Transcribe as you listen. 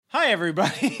Hi,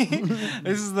 everybody.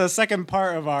 This is the second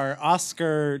part of our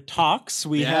Oscar talks.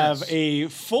 We have a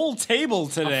full table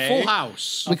today. Full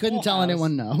house. We couldn't tell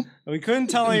anyone no. We couldn't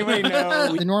tell anybody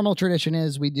no. The normal tradition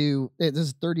is we do, this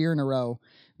is the third year in a row,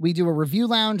 we do a review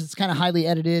lounge that's kind of highly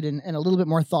edited and a little bit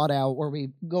more thought out where we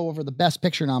go over the best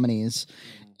picture nominees.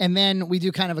 And then we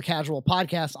do kind of a casual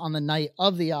podcast on the night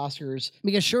of the Oscars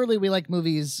because surely we like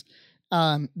movies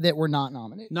that were not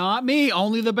nominated. Not me.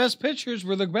 Only the best pictures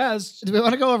were the best. Do we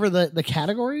want to go over the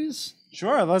categories?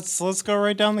 Sure, let's go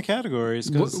right down the categories.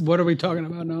 What are we talking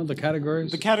about now? The categories?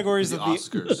 The categories The of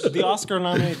Oscars. the Oscar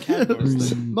nominated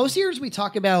categories. Most years we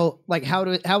talk about like how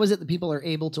is it that people are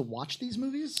able to watch these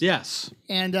movies? Yes.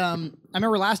 And I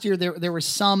remember last year there was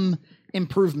some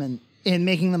improvement in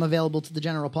making them available to the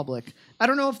general public. I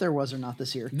don't know if there was or not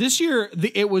this year. This year,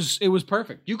 it was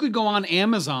perfect. You could go on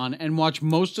Amazon and watch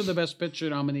most of the best picture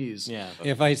nominees. Yeah.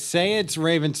 If I say it's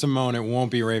Raven Simone, it won't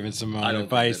be Raven Simone.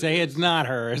 If I say it's not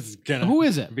her, it's gonna Who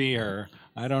is it? be her.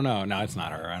 I don't know. No, it's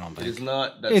not her. I don't It think. is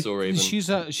not. That's so Raven. She's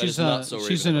not so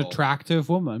she's Raven an at all. attractive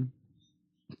woman.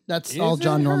 That's all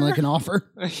John normally can offer.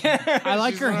 I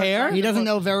like her hair. He doesn't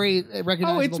know very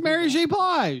recognizable. Oh, it's Mary J.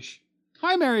 Blige.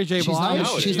 Hi, Mary J. Blige.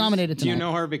 She's nominated Do you tonight.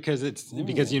 know her because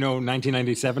you know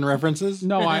 1997 references?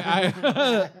 No,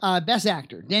 I Best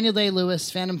Actor: Daniel Day-Lewis,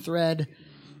 Phantom Thread,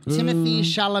 Timothy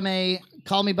Chalamet,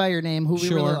 Call Me by Your Name, who we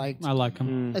really liked. I like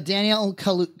him. Daniel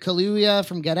Kaluuya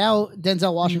from Get Out,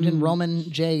 Denzel Washington, Roman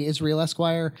J. Israel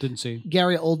Esquire, Didn't see.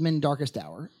 Gary Oldman, Darkest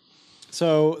Hour.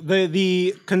 So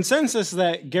the consensus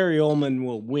that Gary Oldman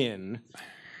will win.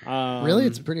 Really,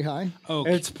 it's pretty high.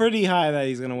 It's pretty high that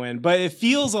he's going to win, but it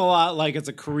feels a lot like it's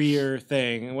a career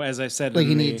thing. As I said, Like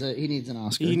in he the- needs an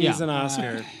Oscar. he needs an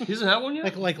Oscar. He doesn't have one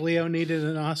yet. Like Leo needed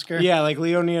an Oscar. Yeah, like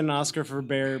Leo needed an Oscar for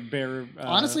Bear.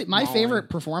 Honestly, my Mauling. favorite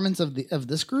performance of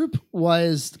this group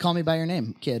was Call Me by Your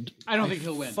Name, Kid. I don't think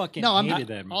he'll win. Fucking No, I'm hated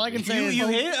that movie. all I can say is You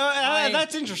hate?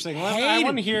 That's interesting. I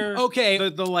want to hear. Okay,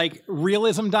 the like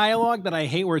realism dialogue that I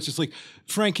hate, where it's just like,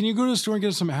 Frank, can you go to the store and get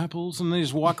us some apples, and they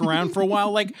just walk around for a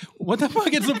while? Like, what the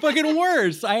fuck? It's the fucking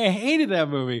worst. I hated that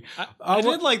movie. I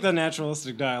did like the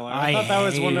naturalistic dialogue. I I thought that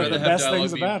was one of hated the Rather have best dialogue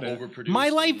things be about it. overproduced. My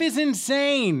life is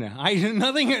insane.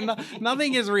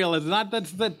 Nothing is real. It's not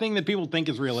that's the thing that people think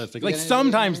is realistic. Like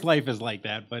sometimes life is like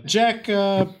that, but Jack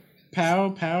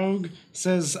Paug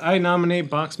says I nominate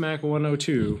Boxmac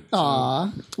 102.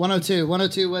 Aw, 102.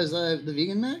 102 was the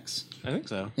Vegan Max. I think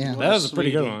so. Yeah. that was a pretty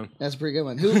good one. That's a pretty good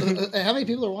one. How many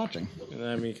people are watching?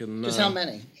 I mean, can, Just how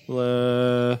many?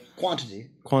 Quantity.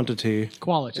 Quantity.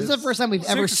 Quality. This is the first time we've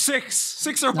ever.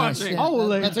 Six are Nice, watching.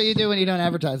 yeah. That's what you do when you don't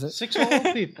advertise it. 6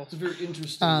 whole people. It's very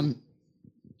interesting.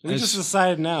 We just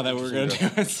decided now that we're going to do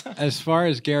it. as far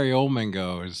as Gary Oldman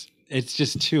goes, it's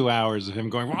just 2 hours of him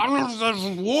going,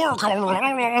 war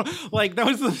coming. Like that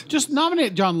was the Just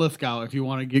nominate John Lithgow if you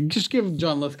want to. Just give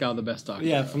John Lithgow the best doctor.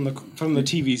 Yeah, from the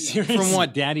TV series. from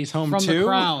what Daddy's Home From 2? The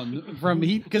Crown. From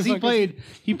he played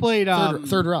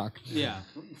Third Rock. yeah.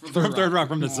 From Third Rock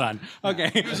from the Sun.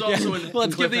 Okay, also in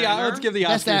let's give the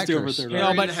Best Oscars to him for actors. Third No,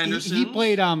 Rock. but Henderson? he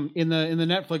played in the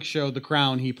Netflix show The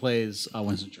Crown. He plays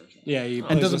Winston Churchill Yeah, he and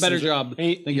plays does a this better as job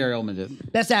He- than Gary Oldman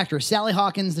did. Best actress: Sally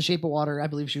Hawkins, The Shape of Water. I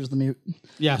believe she was the mute.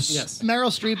 Yes. Yes. Meryl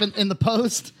Streep in The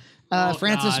Post.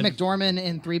 Frances God. McDormand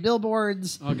in 3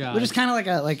 Billboards. Oh, God. Which is kind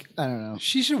of like I don't know.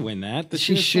 She should win that.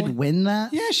 She should win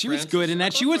that. Yeah, she was Frances- good in I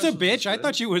that. thought She was a Frances was bitch. I good.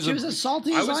 thought she was. She was as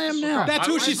salty as I am now. surprised. That's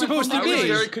who she's supposed to I was be.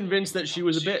 very convinced that she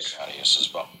was a bitch.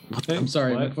 I'm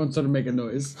sorry, my What? phone started making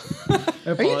noise.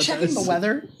 Are you checking the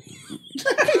weather?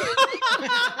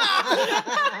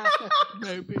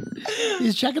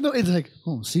 He's checking the. It's like,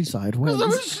 oh, seaside winds.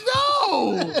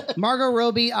 snow. Margot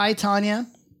Robbie, I Tanya,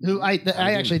 who I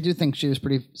actually do think she was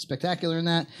pretty spectacular in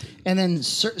that. And then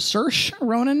Saoirse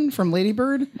Ronan from Lady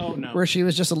Bird, where she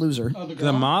was just a loser.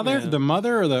 The mother,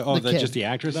 or The kid. just the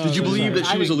actress. Did you believe that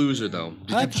she was a loser, though?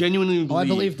 Did you genuinely believe? I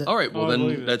believed it. All right, well I then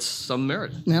believe it. that's some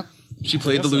merit. Yep. She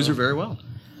played the loser very well.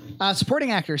 Supporting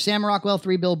actor Sam Rockwell,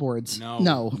 3 Billboards.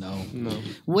 No.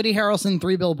 Woody Harrelson,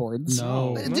 3 Billboards.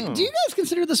 No. Do you guys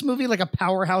consider this movie like a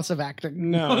powerhouse of acting?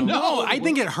 No. No, I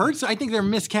think it hurts. I think they're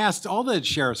miscast. All the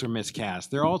sheriffs are miscast.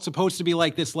 They're all supposed to be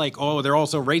like this, like, oh, they're all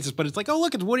so racist, but it's like, oh,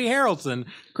 look, it's Woody Harrelson.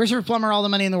 Christopher Plummer, All the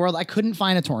Money in the World. I couldn't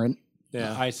find a torrent,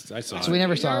 Yeah. I saw it. so we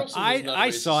never saw it.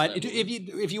 I saw it.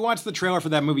 If you watch the trailer for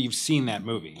that movie, you've seen that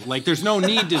movie. Like, there's no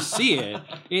need to see it.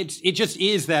 It just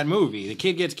is that movie. The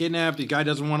kid gets kidnapped. The guy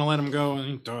doesn't want to let him go, and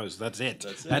he does. That's it.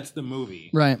 That's the movie.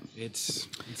 Right. It's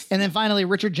And then finally,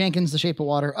 Richard Jenkins, The Shape of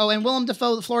Water. Oh, and Willem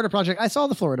Dafoe, The Florida Project. I saw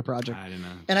The Florida Project. I don't know.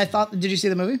 And I thought, did you see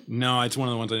the movie? No, it's one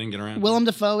of the ones I didn't get around. to. Willem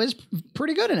Dafoe is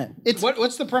pretty good in it. It's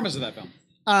What's the premise of that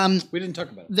film? We didn't talk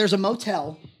about it. There's a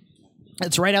motel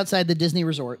It's right outside the Disney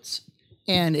resorts.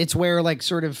 And it's where like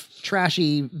sort of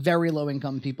trashy, very low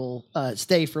income people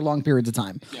stay for long periods of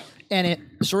time. Yeah. And it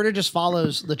sort of just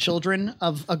follows the children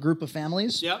of a group of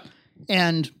families. Yep.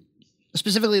 And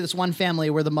specifically this one family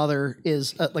where the mother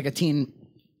is like a teen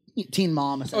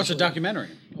mom. Oh, it's a documentary.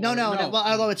 No. Well,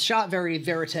 although it's shot very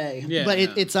verite. Yeah, but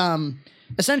yeah. It's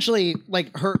essentially like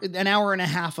an hour and a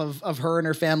half of her and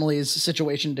her family's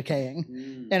situation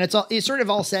decaying, and it's sort of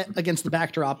all set against the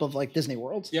backdrop of like Disney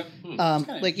World. Yep.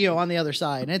 Like on the other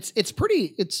side, and it's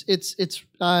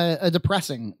a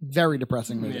depressing, very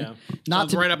depressing movie. Yeah.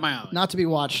 Sounds right up my alley. Not to be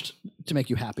watched to make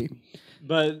you happy.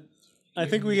 But I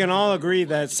think we can all agree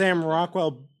that Sam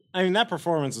Rockwell. I mean, that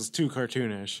performance was too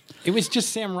cartoonish. It was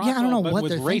just Sam Rockwell, Yeah, I don't know but what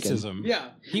with they're thinking. racism. Yeah.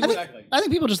 I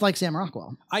think people just like Sam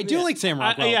Rockwell. I do like Sam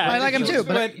Rockwell. yeah, I like him too,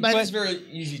 but It's very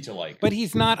easy to like. But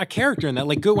he's not a character in that.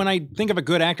 Like, good. When I think of a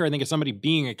good actor, I think of somebody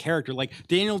being a character. Like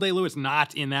Daniel Day-Lewis,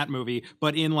 not in that movie,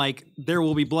 but in like There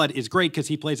Will Be Blood, is great because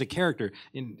he plays a character.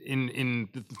 In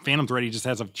Phantom Thread, he just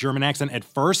has a German accent at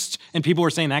first, and people were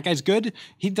saying that guy's good.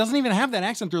 He doesn't even have that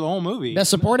accent through the whole movie. Best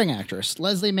supporting actress,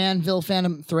 Leslie Manville,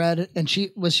 Phantom Thread, and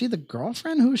was she the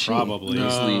girlfriend? Who's she? Probably.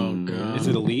 No. Is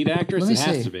it a lead actress? Let me It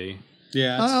has see. to be.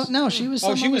 Yeah. Oh no, she was.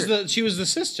 Oh, some she was the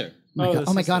sister.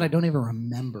 Oh my god, I don't even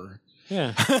remember.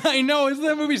 Yeah. I know. Isn't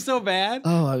that movie so bad?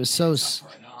 Oh, I was so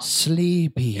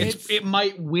sleepy. It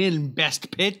might win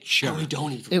Best Picture. We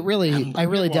don't even. I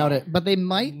really doubt it. But they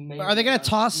might. Are they going to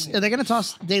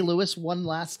toss Day Lewis one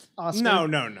last Oscar?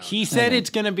 No. He said it's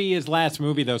going to be his last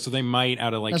movie, though, so they might,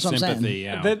 out of like That's what I'm sympathy.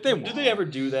 saying. Yeah. Do they ever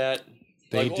do that?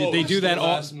 They Like, do. oh, They it's do that the all.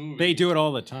 last movie. They do it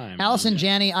all the time. Allison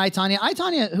Janney, I Tanya,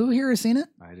 who here has seen it?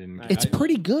 I didn't. It's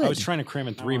pretty good. I was trying to cram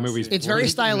in 3 movies. It's very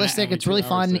stylistic. It's really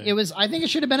fun. It was. I think it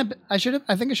should have been I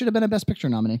think it should have been a Best Picture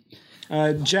nominee.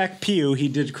 Jack Pugh, he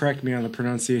did correct me on the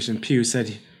pronunciation. Pugh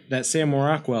said that Sam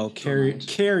Rockwell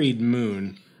carried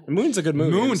Moon. Moon's a good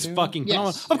movie. Moon's fucking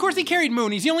phenomenal. Of course, he carried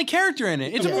Moon. He's the only character in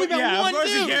it. It's a movie about Yeah, of one course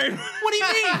he dude. carried- What do you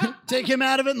mean? Take him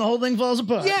out of it, and the whole thing falls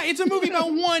apart. Yeah, it's a movie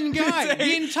about one guy.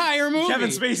 The entire movie. Kevin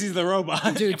Spacey's the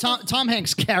robot. Dude, Tom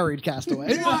Hanks carried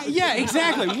Castaway. Yeah,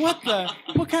 exactly.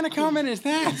 What kind of comment is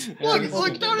that?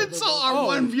 Look, don't insult our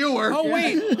one viewer.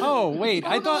 Oh wait.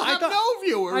 I thought no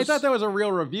viewers. I thought that was a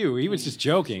real review. He was just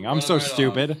joking. I'm so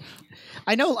stupid.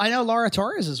 I know Laura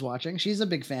Torres is watching. She's a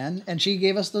big fan, and she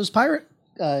gave us those pirate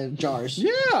jars,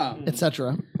 Yeah.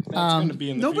 etc.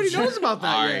 Nobody knows about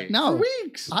that yet. No. For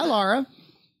weeks. Hi, Laura.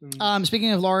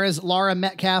 Speaking of Laura's, Laura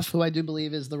Metcalf, who I do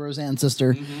believe is the Roseanne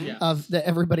sister of the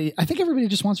everybody. I think everybody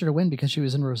just wants her to win because she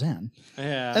was in Roseanne.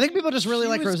 Yeah. I think people just really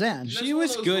like Roseanne. She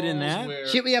was good in that.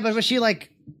 But was she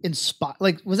like inspired?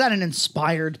 Like, was that an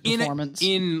inspired performance?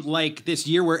 In like this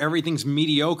year where everything's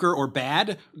mediocre or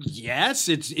bad, yes,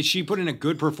 she put in a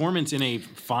good performance in a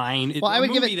fine. Well, I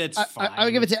would give movie it. that's fine. I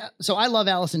would give it to. So I love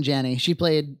Allison Janney. She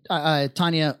played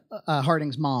Tanya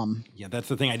Harding's mom. Yeah, that's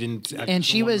the thing I didn't. And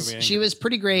she was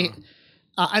pretty great.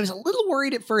 I was a little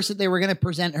worried at first that they were going to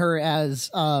present her as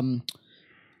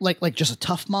like just a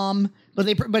tough mom,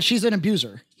 but she's an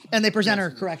abuser, and they present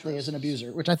her correctly as an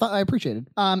abuser, which I appreciated.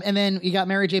 And then you got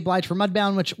Mary J. Blige for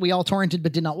Mudbound, which we all torrented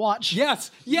but did not watch.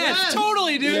 Yes,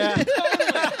 totally, dude. Yeah.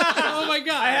 Oh my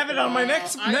god, I have it on my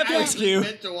next Netflix queue.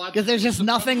 Because there's just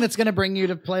nothing that's going to bring you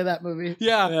to play that movie.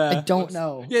 Yeah. I don't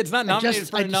know. Yeah, it's not nominated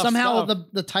for enough somehow stuff.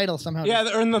 the title somehow. Yeah,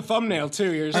 they're in the thumbnail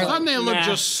too. You're just The like, thumbnail looked nah.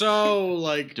 just so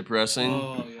like.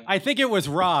 Depressing. I think it was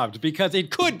robbed because it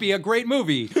could be a great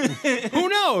movie. Who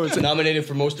knows? Nominated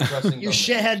for most depressing. You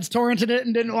shitheads torrented it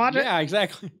and didn't watch it. Yeah,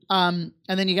 exactly. And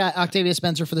then you got Octavia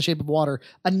Spencer for The Shape of Water,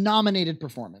 a nominated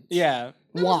performance. Yeah.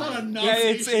 Why? Yeah,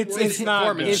 it's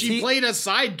not. Is She he- played a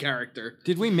side character.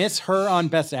 Did we miss her on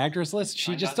Best Actress list?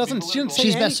 She just doesn't. She doesn't say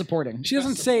She's any- best supporting. She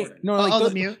doesn't say no.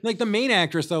 Like the main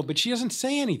actress though, but she doesn't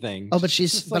say anything. Oh, but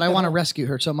Just but like I the want to whole rescue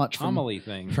her so much from Amelie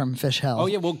thing. from Fish Hell. Oh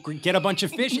yeah, we'll get a bunch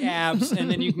of fish abs, and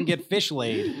then you can get fish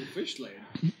laid.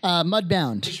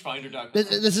 Mudbound.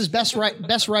 This is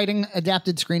best writing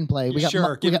adapted screenplay. We got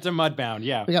Sure, give it to Mudbound.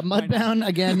 Yeah, we got Mudbound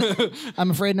again.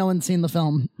 I'm afraid no one's seen the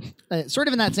film. Sort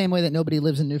of in that same way that nobody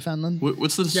lives in Newfoundland.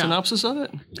 What's the synopsis of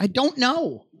it? I don't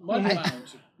know.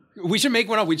 We should make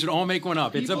one up. We should all make one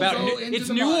up. It's People about. go into It's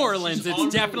the New mud. Orleans. She's It's on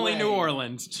her definitely way. New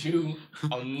Orleans. To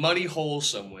a muddy hole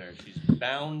somewhere. She's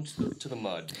bound to the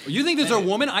mud. You think there's a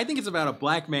woman? I think it's about a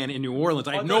black man in New Orleans.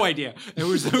 I have no idea.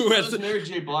 Who has Mary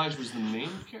J. Blige was the main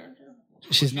character?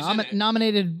 She's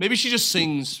nominated. Maybe she just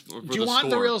sings. For Do you want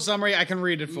the real summary? I can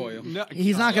read it for you. No,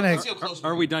 He's not gonna.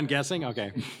 Are we done guessing?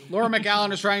 Okay. Laura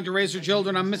McAllen is trying to raise her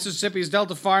children on Mississippi's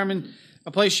Delta Farm,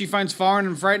 a place she finds foreign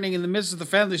and frightening. In the midst of the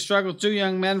family struggle, 2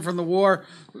 young men from the war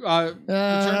return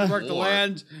to work the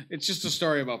land. It's just a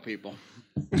story about people.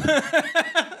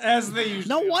 As they usually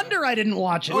No wonder I didn't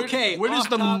watch it. Okay, Where does off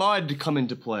the top- mud come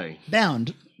into play?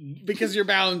 Bound. Because you're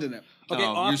bound in it. Okay, Oh,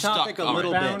 off you're topic stuck. a All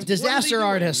little right. bit. Disaster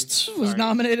Artist was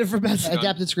nominated for Best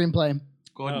Adapted Screenplay.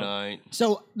 Good night.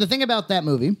 So the thing about that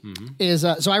movie is,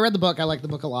 so I read the book. I like the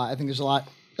book a lot. I think there's a lot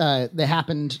that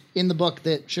happened in the book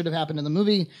that should have happened in the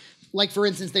movie. Like, for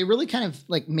instance, they really kind of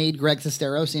like made Greg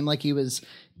Sestero seem like he was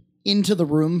into the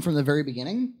room from the very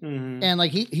beginning, and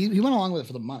like he went along with it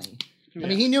for the money. I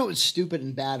mean, he knew it was stupid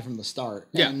and bad from the start,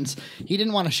 and he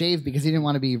didn't want to shave because he didn't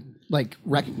want to be like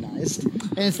recognized.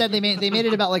 And instead, they made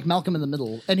it about like Malcolm in the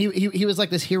Middle, and he was like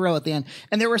this hero at the end.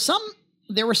 And there were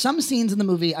some scenes in the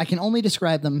movie, I can only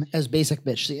describe them as basic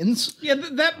bitch scenes. Yeah,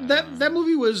 that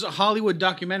movie was Hollywood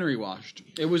documentary washed.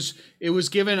 It was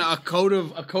given a coat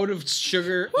of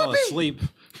sugar. Oh, sleep.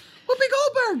 Whoopi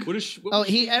Goldberg. What is she, Oh,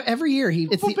 every year it's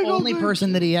the Whoopi only Goldberg.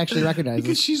 person that he actually recognizes.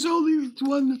 Because she's only the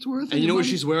one that's worth it. and you know what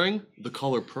she's wearing? The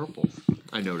color purple.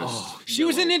 I noticed. She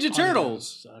was in Ninja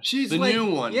Turtles. She's the like, new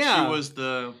one. Yeah. She was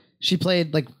the She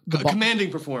played like the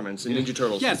commanding performance in Ninja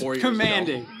Turtles. Yes, 4 years ago.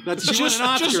 commanding. That's she won an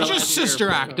Oscar just last year. sister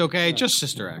act, okay? Just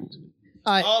sister act.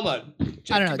 Alma,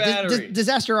 I don't know. battery.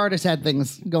 Disaster Artist had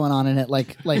things going on in it,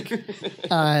 like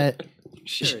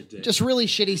Sure it did. just really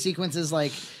shitty sequences.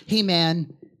 Like, hey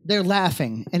man, they're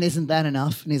laughing, and isn't that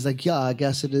enough? And he's like, yeah, I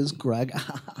guess it is, Greg.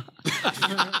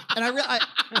 And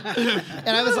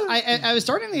I was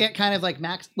starting to get kind of like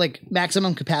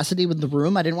maximum capacity with The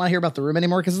Room. I didn't want to hear about The Room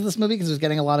anymore because of this movie because it was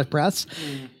getting a lot of press.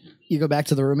 You go back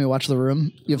to The Room, you watch The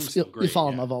Room, you fall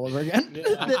in love all over again.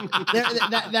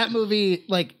 That movie,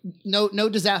 like no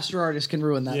disaster artist can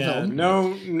ruin that film.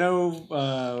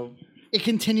 no. It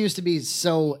continues to be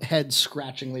so head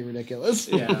scratchingly ridiculous.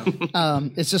 Yeah.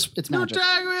 It's magic.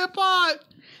 Drag me apart.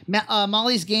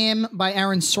 Molly's Game by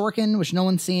Aaron Sorkin, which no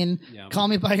one's seen. Yeah. Call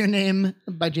Me by Your Name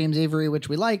by James Avery, which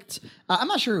we liked. I'm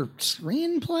not sure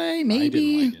screenplay, maybe.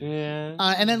 I didn't like it.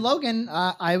 Yeah. And then Logan,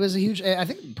 I was a huge. I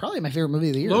think probably my favorite movie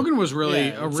of the year. Logan was really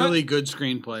Yeah, a it's really not- good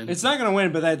screenplay. It's not going to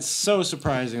win, but that's so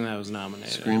surprising that it was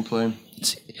nominated. Screenplay.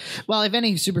 Well, if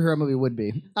any superhero movie would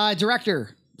be.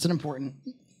 Director. It's an important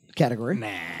category. Nah.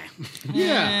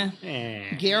 Yeah.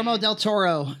 Guillermo del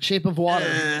Toro, Shape of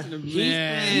Water.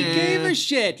 He gave a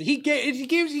shit. He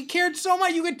cared so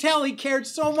much. You could tell he cared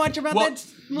so much about Well, that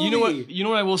movie. you know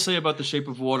what I will say about The Shape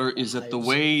of Water is that the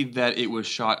way that it was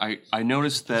shot, I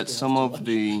noticed that some of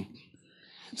the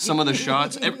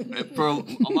shots for a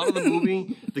lot of the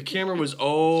movie, the camera was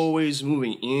always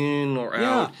moving in or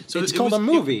Yeah, out. so it's it called was- a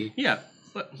movie. Yeah.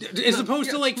 But, As opposed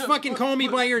to like fucking Call Me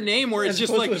by Your Name, where it's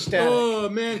just like, oh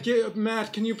man,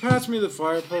 Matt, can you pass me the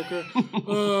fire poker?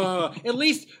 At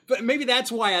least, but maybe that's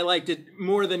why I liked it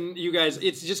more than you guys.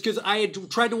 It's just because I had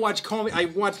tried to watch I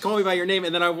watched Call Me by Your Name,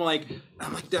 and then I'm like,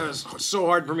 that was so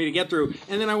hard for me to get through.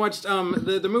 And then I watched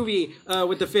the movie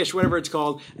with the fish, whatever it's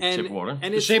called, and Shape of Water?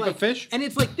 and The it's Shape like, of Fish? and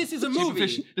it's like this is a movie.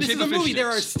 Fish- The This Shape is a of Fish movie. There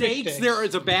are sticks. stakes. There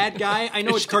is a bad guy. I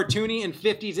know it's cartoony and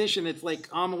 50s-ish, and it's like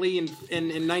Amelie in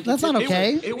 1950s. That's not okay.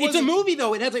 It's a movie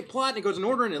though. It has a plot and it goes in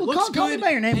order and it looks Call Me good.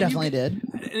 by Your Name and you definitely can-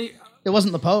 did. and It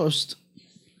wasn't The Post.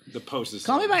 the post is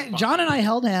Call Me by John and I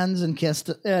held hands and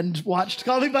kissed and watched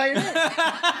Call Me by Your Name.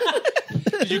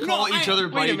 did you call each other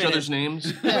by wait a each minute. other's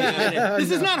names?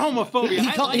 This is not homophobia.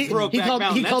 I called- like he Brokeback called-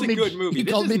 Mountain. he That's called a me- good movie. he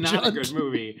This called is me not a Chunt. good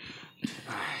movie.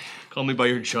 Call me by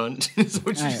your chunt. Is that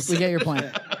what you All right, we said? get your point.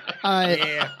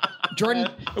 Jordan,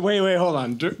 Wait, hold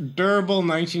on. Durable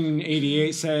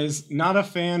 1988 says, not a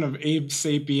fan of Abe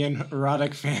Sapien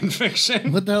erotic fan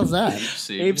fiction. what the hell's that?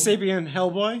 See. Abe Sapien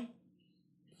Hellboy?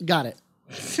 Got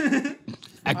it.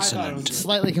 Excellent.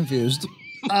 Slightly confused.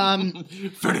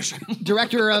 Finish it.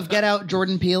 Director of Get Out,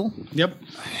 Jordan Peele. Yep.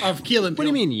 Of Keel and What do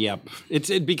you mean? Yep. It's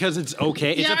because it's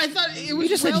okay. It's Yeah, a- I thought it was. You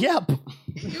just said yep.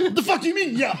 The fuck do you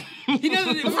mean yep? he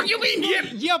doesn't. What do you mean? Yep.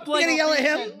 Yep. Like You gonna yell at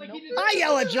him? I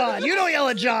yell at John. You don't yell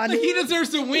at John. he deserves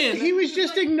to win. He was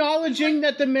just acknowledging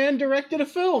that the man directed a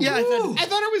film. Yeah, I said, I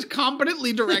thought it was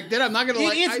competently directed. I'm not gonna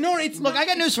lie. look, I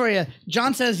got news for you.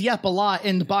 John says yep a lot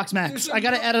in the Box Max. I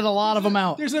got to edit a lot of them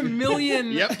out. There's a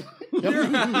million. Yep. Well,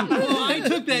 I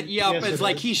took that yep as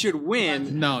like he should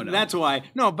win. No. That's why.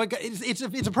 No, but it's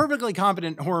a perfectly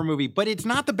competent horror movie, but it's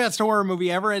not the best horror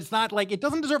movie ever. It's not like it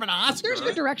doesn't deserve an Oscar. There's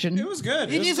good direction. It was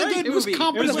good. It is a good It was movie.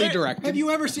 competently Have directed.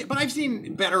 you ever seen? But I've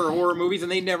seen better horror movies,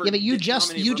 and they never. Yeah, but you get just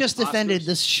nominated for defended Oscars.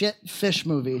 this shit fish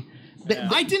movie.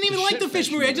 I didn't even like the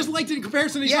fish movie. I just liked it in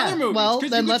comparison to these Yeah, other movies. well,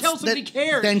 because then you could let's tell somebody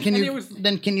cared. Then can and you it was-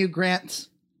 then can you grant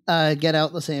Get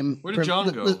Out the same Where did John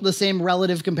go? the same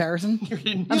relative comparison?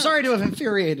 I'm sorry to have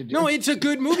infuriated you. No, it's a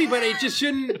good movie, but it just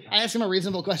shouldn't. I asked him a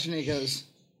reasonable question and he goes,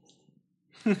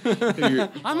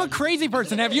 I'm a crazy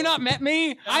person. Have you not met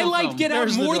me? I liked Get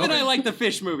Out more than I liked the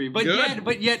Fish movie. But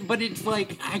it's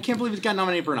like I can't believe it got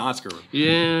nominated for an Oscar.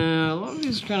 Yeah, a lot of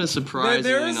these are kind of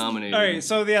surprisingly nominated. All right,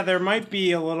 so yeah, there might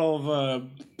be a little of a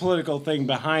political thing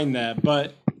behind that,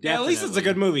 but at least it's a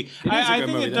good movie. I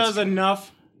think movie. it does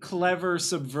enough clever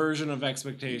subversion of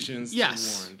expectations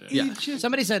Yes. to warrant it. Yeah.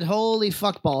 Somebody said, "Holy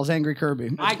fuck balls, Angry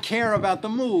Kirby." I care about the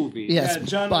movie. Yes, Yeah,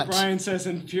 John but O'Brien says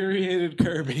infuriated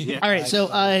Kirby. all right. So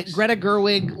Greta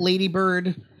Gerwig, Lady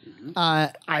Bird.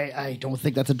 I don't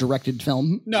think that's a directed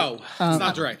film. No, it's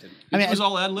not directed. I mean, It was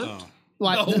all ad lib.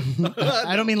 well,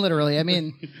 I don't mean literally. I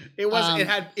mean, It was. It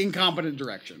had incompetent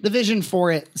direction. the vision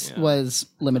for it was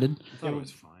limited. It was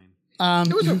fine.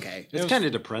 It was okay. It's kind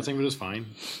of depressing, but it was fine.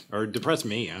 Or depressed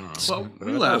me. I don't know. Well, But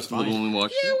we I thought it was laughed a little fine. when we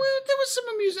watched Yeah, it. well, there was some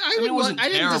amusement. I mean, it wasn't I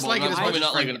didn't terrible. dislike it It's as much probably as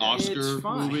not like Frank an did. Oscar It's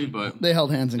fine. movie, but They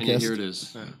held hands and and kissed. here it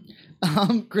is.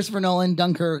 Christopher Nolan,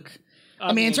 Dunkirk.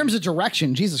 I mean, in terms of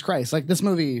direction, Jesus Christ, like this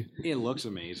movie. It looks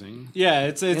amazing. Yeah,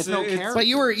 it's no character. But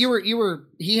you were.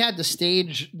 He had to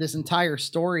stage this entire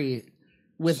story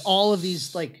with all of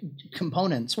these like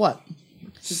components. What?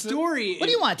 Story. What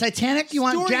do you want? Titanic? You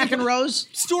want Story Jack and Rose?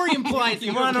 Story implies that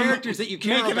you want characters that you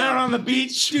care making about. out on the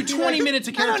beach. Dude, 20 minutes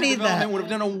of I don't character need development that. would have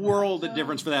done a world of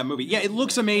difference for that movie. Yeah, it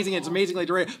looks amazing. It's amazingly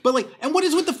directed. But like, and what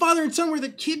is with the father and son where the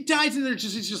kid dies and it's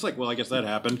just like, well, I guess that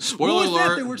happened. Spoiler what was that?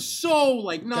 alert. They were so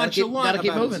like nonchalant. Gotta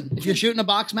keep about it. moving. If you're shooting a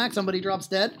box mac, somebody drops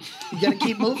dead. You gotta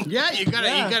keep moving. Yeah, you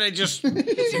gotta just roll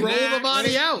the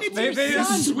body out. They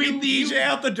just sweep the EJ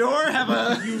out the door. Have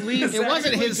a. It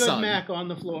wasn't his Good son. Mac on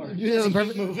the floor. Yeah,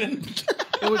 perfect. Moving.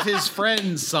 It was his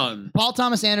friend's son. Paul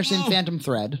Thomas Anderson, Phantom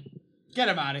Thread. Get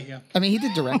him out of here. I mean, he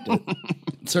did direct it.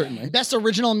 Certainly. Best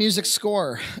original music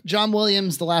score: John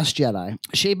Williams, The Last Jedi,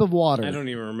 Shape of Water. I don't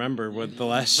even remember what the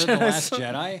last. For The Last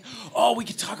Jedi? Oh, we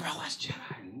could talk about Last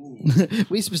Jedi.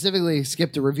 We specifically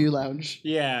skipped a review lounge.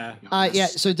 Yeah. Yeah,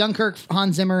 so Dunkirk,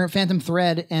 Hans Zimmer, Phantom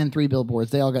Thread, and Three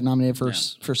Billboards. They all got nominated for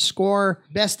score.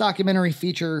 Best documentary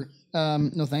feature.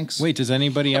 No thanks. Wait, does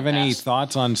anybody have any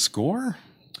thoughts on score?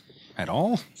 At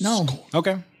all? No.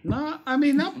 Okay. No, I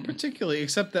mean not particularly,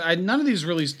 except that none of these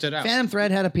really stood out. Phantom Thread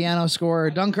had a piano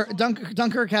score.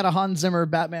 Dunkirk had a Hans Zimmer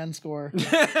Batman score.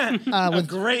 A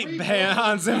great band,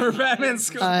 Hans Zimmer Batman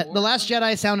score. The Last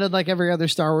Jedi sounded like every other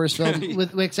Star Wars film,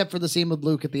 except for the scene with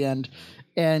Luke at the end.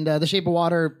 And The Shape of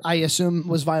Water, I assume,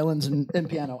 was violins and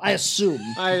piano. I assume.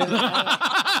 I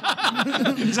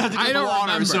don't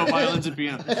remember. So violence and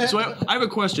piano. So I have a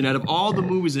question. Out of all the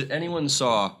movies that anyone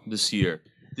saw this year,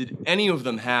 did any of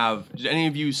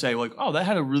you say like, oh, that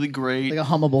had a really great, Like a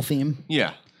hummable theme.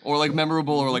 yeah, or like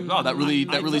memorable, or like, oh, that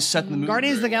really set the movie.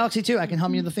 Guardians of the very well? Galaxy 2, I can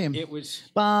hum you the theme. It was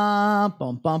Ba,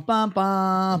 bum, bum, bum,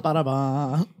 ba, ba, da,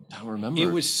 ba. I don't remember. it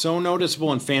was so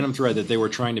noticeable in Phantom Thread that they were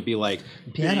trying to be like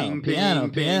Piano, bing, piano, bing,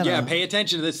 bing. piano. Yeah, pay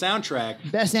attention to the soundtrack.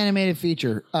 Best animated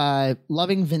feature: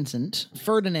 Loving Vincent,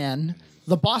 Ferdinand,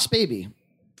 The Boss Baby.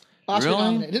 Oscar Really?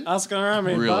 nominated. Oscar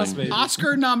nominated Really? Boss Baby.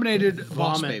 Oscar nominated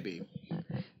Boss Vomit. Baby.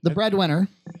 The Breadwinner,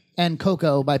 and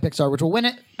Coco by Pixar, which will win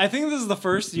it. I think this is the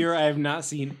first year I have not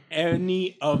seen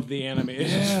any of the animated.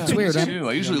 It's weird. Huh? Too.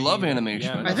 I usually love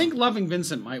animation. I think Loving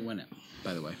Vincent might win it.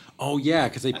 By the way, Oh yeah,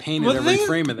 because they painted Well, the every thing is-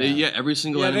 frame of that. Yeah, every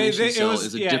single Yeah, animation it cell was-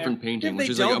 is a yeah, different painting, If which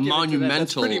they is like a don't give it to that,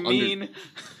 that's monumental. pretty under- mean.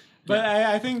 But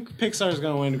I think Pixar's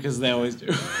going to win because they always do.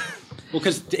 Well,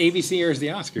 because the ABC airs the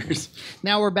Oscars.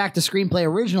 Now we're back to screenplay,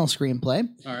 original screenplay.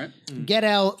 all right. Get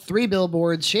Out, Three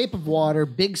Billboards, Shape of Water,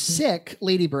 Big Sick,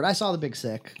 Lady Bird. I saw The Big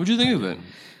Sick. What'd you think of it?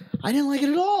 I didn't like it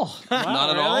at all. Not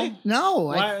at all. Really? No.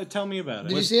 Why, tell me about it.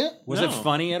 Did you see it? Was No. it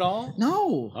funny at all?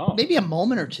 No. Oh. Maybe a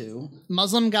moment or two.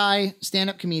 Muslim guy,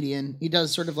 stand-up comedian. He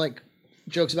does sort of like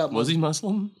jokes about Was he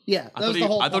Muslim? Yeah, that I was thought the he,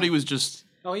 whole I thought he point. was just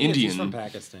Oh, he is. He's from Indian.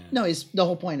 Pakistan. No, the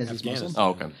whole point is he's Muslim.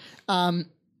 Afghanistan. Oh, okay.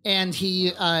 And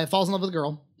he falls in love with a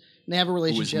girl. And they have a Who was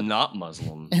relationship. not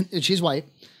Muslim. And she's white.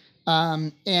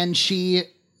 And she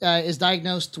is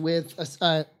diagnosed with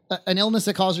an illness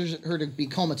that causes her to be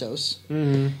comatose.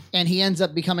 And he ends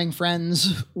up becoming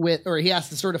friends with, or he has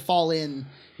to sort of fall in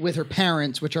with her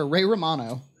parents, which are Ray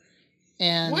Romano.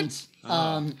 And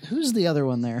who's the other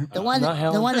one there? The one, Not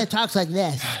Helen. that talks like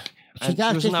this. She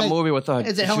was in that movie with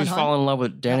Is it she Helen was Hunt? falling in love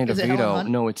with Danny Is it Helen DeVito. Hunt?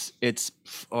 No, it's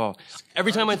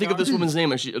every time I think of this woman's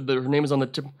name, her name is on the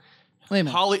tip. Wait a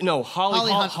minute. Holly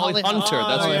Holly Hunt. Hunter.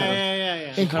 That's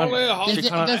Oh, what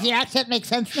yeah. Does the accent make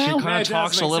sense now? She kind it of does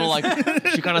talks a make little sense. like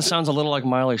she kind of sounds a little like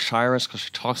Miley Cyrus because she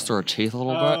talks through her teeth a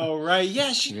little bit. Oh, right.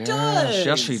 Yeah, she Yes, does.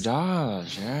 yes, she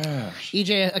does. Yes.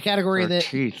 EJ, a category Her that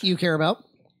teeth. you care about.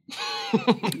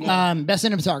 Best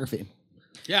cinematography.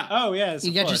 Yeah. Oh, yes. You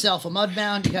of got course. yourself a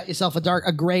Mudbound. You got yourself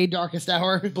a gray Darkest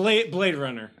Hour. Blade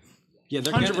Runner. Yeah,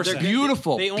 they're 100%.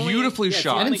 Beautiful, beautifully yeah,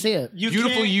 shot. I didn't see it. Beautiful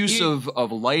can't- use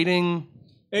of lighting.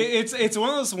 It's one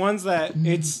of those ones that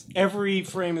it's every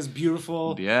frame is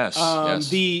beautiful. Yes,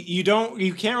 yes.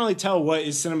 You can't really tell what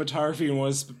is cinematography and what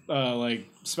is like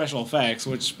special effects,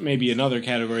 which may be another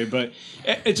category. But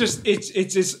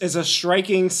it's a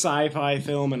striking sci-fi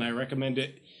film, and I recommend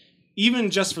it.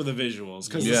 Even just for the visuals,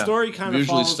 because the story kind of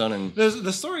visually falls, stunning.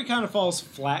 The story kind of falls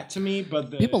flat to me,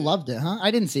 but People loved it, huh?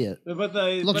 I didn't see it. But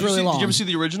the Looked but really see- long. Did you ever see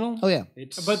the original? Oh yeah.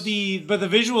 But the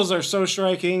visuals are so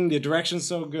striking. The direction's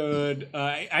so good.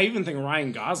 I even think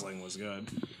Ryan Gosling was good.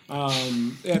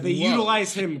 They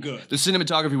utilized him good. The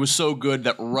cinematography was so good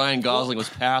that Ryan Gosling was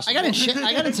passed. I got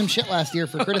in some shit last year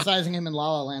for criticizing him in La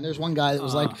La Land. There's one guy that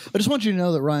was like, "I just want you to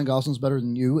know that Ryan Gosling's better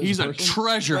than you." as He's a person."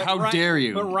 treasure. How dare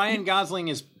you? But Ryan Gosling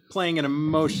is playing an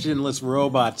emotionless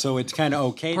robot, so it's kind of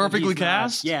okay. that Perfectly he's not-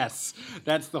 cast? Yes,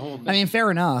 that's the whole thing. I mean,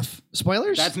 fair enough.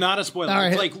 Spoilers. That's not a spoiler. All right.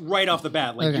 It's like right off the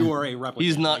bat, like Okay. you are a replicant.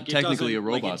 He's not Like, it technically a doesn't-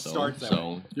 like, robot, it though. starts that way.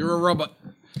 So You're a robot.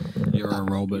 You're a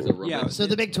robot. Yeah. So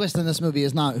the big twist in this movie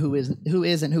is not who is and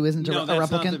who isn't No, a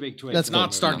that's replicant. not the big twist. That's No, good.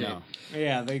 Not Stargate. No.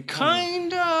 Yeah, they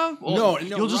kind of. No,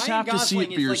 you'll just Ryan have to see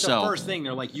Gosling it for is yourself. Like the first thing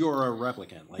they're like, you're a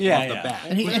replicant, like Yeah, off the yeah. bat.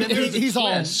 And he's all.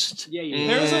 Yeah, yeah.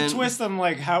 There's a And- twist on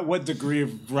like what degree of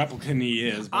replicant he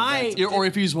is. but that's- Or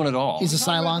if he's one at all. He's a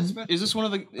Cylon. Is this one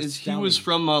of the? He was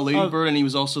from Lady Bird, and he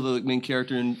was also the main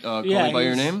character in Call Yeah, Me by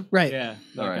Your he's- Name. Right. yeah.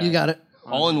 All right. You got it.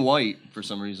 All in white for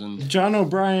some reason. John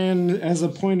O'Brien, as a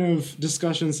point of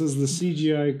discussion, says the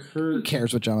CGI Who Kurt.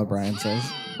 cares what John O'Brien says?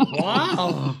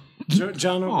 Wow.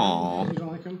 John Aw. O'Brien. You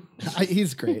don't like him?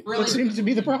 He's great. What seems to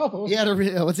be the problem?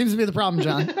 Yeah. What seems to be the problem,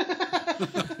 John?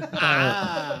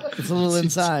 It's a little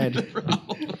inside.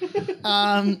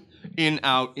 In,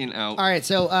 out, in, out. All right,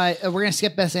 so we're gonna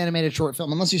skip best animated short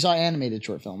film unless you saw animated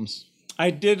short films. I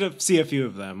did see a few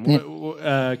of them.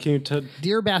 Can you tell?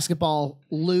 Dear Basketball,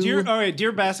 Lou.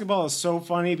 Dear Basketball is so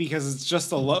funny because it's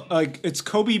just it's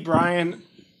Kobe Bryant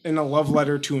in a love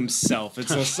letter to himself. It's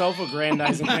a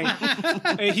self-aggrandizing thing.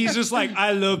 And he's just like,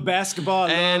 I love basketball.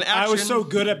 And I was action. so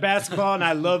good at basketball, and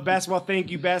I love basketball.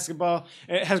 Thank you, basketball.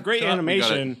 It has great Shut up, you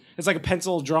got animation. It's like a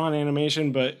pencil-drawn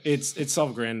animation, but it's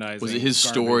self-aggrandizing. Was it his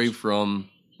Garbage. story from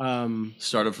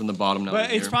started from the bottom? Now But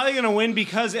we're it's here? probably going to win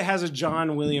because it has a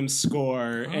John Williams score,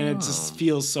 and it just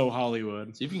feels so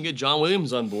Hollywood. See if you can get John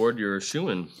Williams on board, you're a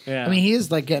shoo-in. Yeah. I mean, he is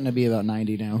like getting to be about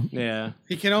 90 now. yeah.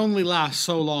 He can only last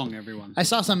so long, everyone. I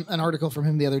saw an article from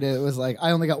him the other day that was like, I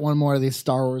only got one more of these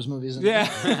Star Wars movies. Yeah.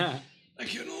 I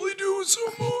can only do so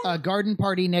more. Garden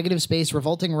Party, Negative Space,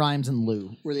 Revolting Rhymes, and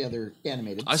Lou were the other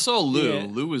animated. I saw Lou. Yeah.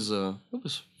 Lou was it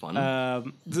was fun.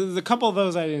 The couple of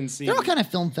those I didn't see. They're all kind of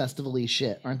film festival-y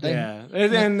shit, aren't they? Yeah,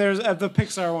 and there's the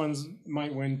Pixar ones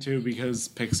might win too because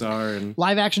Pixar and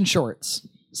Live action shorts.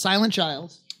 Silent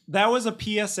Child. that was a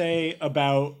PSA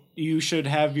about you should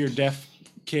have your deaf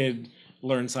kid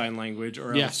learn sign language or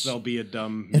else Yes. they'll be a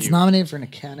dumb. It's mute. nominated for an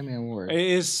Academy Award. It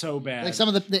is so bad. Like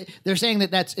some of they're saying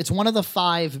it's one of the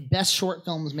 5 best short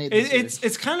films made this year.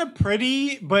 it's kind of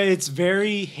pretty, but it's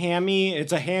very hammy.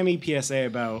 It's a hammy PSA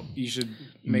about you should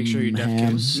make sure your deaf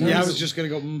ham. kids. Yeah, I was just gonna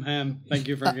go. Ham. Thank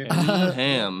you for.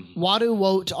 Ham. Wadu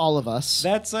Wote All of Us.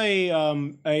 That's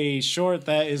a short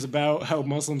that is about how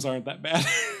Muslims aren't that bad.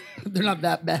 They're not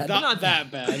that bad. Not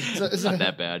that bad. So- Not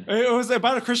that bad. It was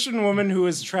about a Christian woman who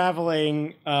was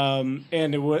traveling, and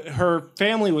her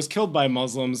family was killed by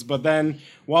Muslims. But then,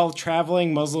 while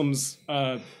traveling, Muslims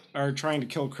are trying to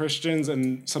kill Christians,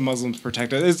 and some Muslims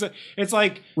protect it. It's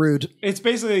like Rude. it's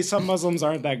basically some Muslims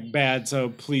aren't that bad, so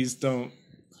please don't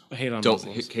hate on Don't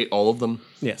Muslims. hate all of them.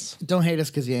 Yes, Don't hate us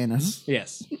because you ain't us.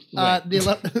 yes.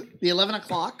 The 11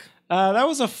 o'clock. That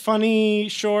was a funny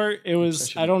short. It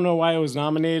was I don't know why it was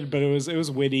nominated, but it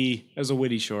was witty. It was a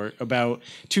witty short about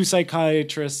 2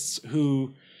 psychiatrists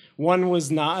who one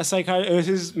was not a psychiatrist.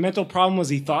 His mental problem was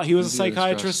he thought he was a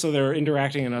psychiatrist, so they were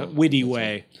interacting in a witty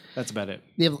way. That's about it.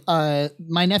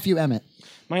 My nephew Emmett.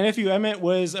 My nephew Emmett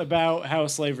was about how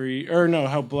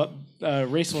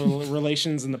racial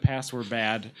relations in the past were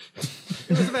bad.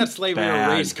 It was about slavery Bad.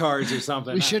 or race cars or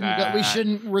something. We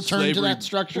shouldn't return to Slavery- that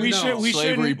structure. We Slavery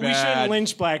shouldn't bad.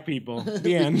 lynch black people.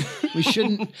 The end. We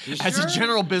shouldn't. As a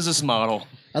general business model.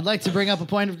 I'd like to bring up a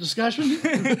point of discussion.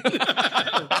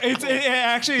 It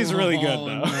actually is really good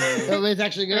though. Oh, it's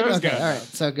actually good. It was Okay, good. all right,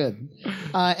 so good.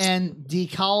 And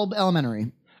DeKalb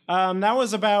Elementary. That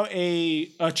was about it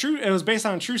was based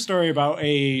on a true story about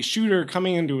a shooter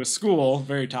coming into a school,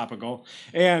 very topical,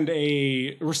 and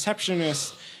a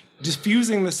receptionist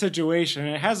diffusing the situation.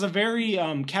 It has a very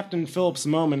Captain Phillips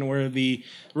moment where the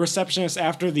receptionist,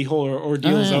 after the whole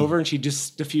ordeal is over and she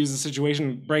just diffuses the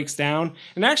situation, breaks down.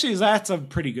 And actually, that's a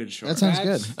pretty good short. That sounds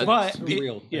good. But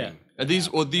real yeah. thing.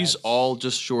 Are these all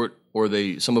just short, or are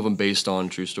they some of them based on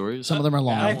true stories? Some of them are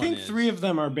long. I think 3 of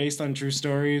them are based on true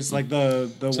stories, like the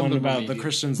one about the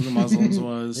Christians and the Muslims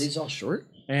was. These all short?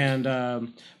 And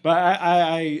but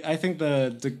I think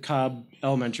the Cobb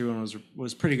Elementary one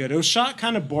was pretty good. It was shot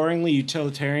kind of boringly,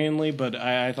 utilitarianly, but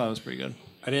I thought it was pretty good.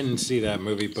 I didn't see that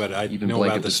movie, but I know blanket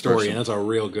about the dispersion. story, and it's a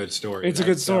real good story. It's a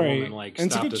good That story. woman, like, And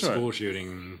it's a stopped good a short. school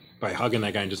shooting by hugging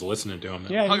that guy and just listening to him.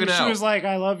 Yeah, Hug it she out. was like,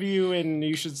 "I love you, and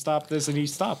you should stop this," and he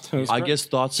stopped. It was I great. guess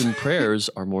thoughts and prayers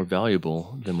are more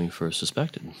valuable than we first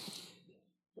suspected.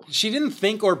 She didn't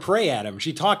think or pray at him.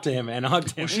 She talked to him and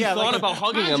hugged him. She thought about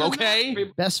hugging him, okay?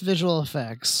 Best visual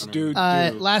effects. Dude,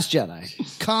 Last Jedi.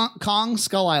 Kong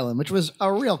Skull Island, which was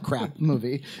a real crap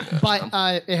movie, but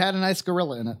it had a nice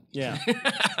gorilla in it. yeah.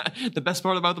 The best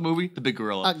part about the movie, the big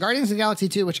gorilla. Guardians of the Galaxy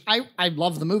 2, which I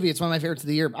love the movie. It's one of my favorites of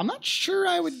the year. I'm not sure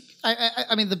I would.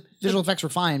 I mean, the visual effects were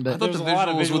fine, but I thought the There's a lot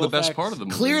of visuals were visual the best effects. part of the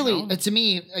movie. clearly, no? to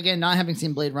me, again, not having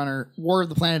seen Blade Runner, War of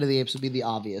the Planet of the Apes would be the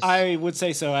obvious. I would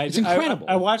say so. It's incredible.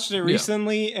 I watched it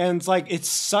recently, and it's like it's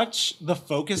such the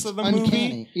focus of the movie.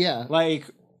 Uncanny, yeah. Like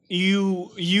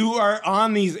you are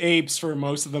on these apes for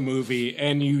most of the movie,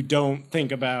 and you don't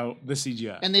think about the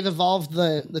CGI. And they've evolved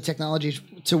the technology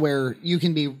to where you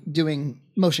can be doing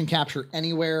motion capture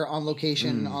anywhere on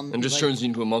location. And just turns you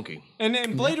into a monkey.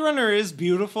 And Blade Runner is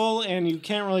beautiful, and you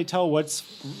can't really tell what's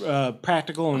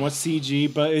practical and what's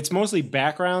CG, but it's mostly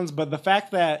backgrounds. But the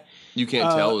fact that You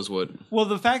can't tell is what. Well,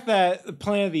 the fact that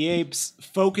Planet of the Apes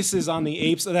focuses on the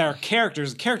apes that are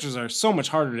characters, the characters are so much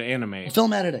harder to animate.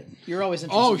 Film editing. You're always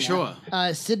interested. Oh, in sure.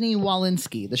 that. Sidney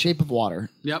Walinski, The Shape of Water.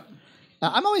 Yep.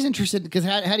 I'm always interested because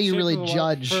how do you really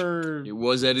judge? For It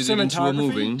was edited into a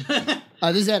movie.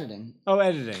 This is editing. oh,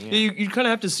 editing. Yeah, Yeah. you kind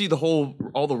of have to see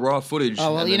all the raw footage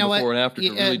Oh, well, and you then know before what? and after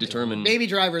to really determine. Baby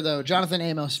Driver, though. Jonathan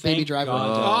Amos, Baby Driver.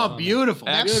 Oh, beautiful.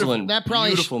 Excellent, That probably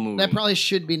beautiful movie. That probably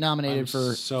should be nominated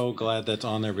for. So glad that's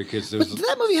on there because there But was did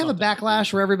that movie have a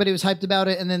backlash where everybody was hyped about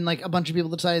it, and then like a bunch of people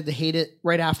decided to hate it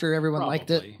right after everyone liked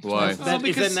it? Why?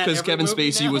 Because Kevin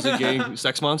Spacey was a gay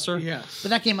sex monster? Yeah. But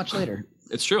that came much later.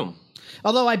 It's true.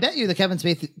 Although I bet you the Kevin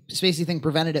Spacey thing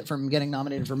prevented it from getting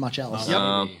nominated for much else.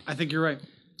 I think you're right.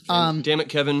 Damn it,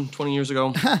 Kevin, 20 years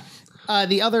ago.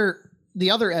 The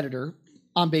other editor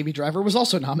on Baby Driver was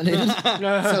also nominated.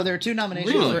 So there are 2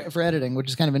 nominations for editing, which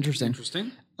is kind of interesting.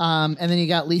 Interesting. And then you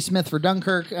got Lee Smith for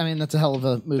Dunkirk. I mean, that's a hell of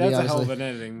a movie. That's a obviously. hell of an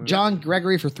editing movie. John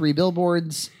Gregory for 3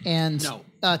 Billboards, and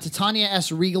to Tanya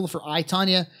S. Regal for I,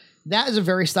 Tanya. That is a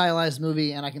very stylized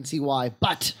movie, and I can see why.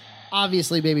 But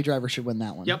obviously, Baby Driver should win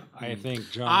that one. Yep. I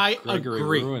think John I Gregory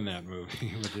agree. ruined that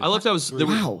movie. with his- I loved that there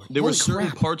Wow. were Holy certain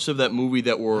crap. parts of that movie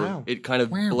that were it kind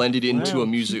of blended into a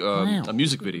music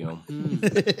video.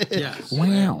 Yes.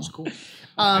 Wow. That's cool.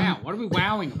 Wow. What are we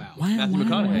wowing about? Matthew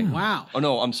McConaughey. Wow. Oh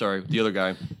no, I'm sorry, the other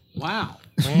guy. Wow.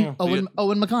 Owen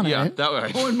McConaughey. Yeah, right? that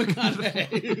way. Owen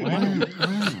McConaughey.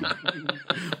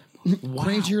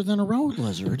 Crazier than a road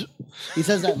lizard. He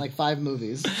says that in like 5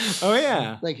 movies. Oh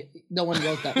yeah. Like no one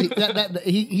wrote that.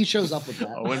 He shows up with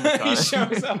that. Owen McConaughey.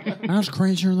 Shows up. I was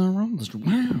crazier than a road lizard.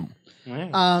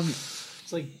 Wow.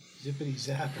 It's like zippity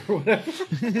zap or whatever.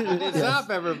 What's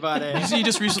up, everybody? You see, he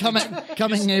just recently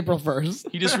Coming April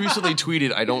 1st. he just recently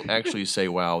tweeted, "I don't actually say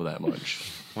wow that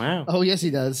much." Wow. Oh yes, he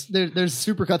does. There's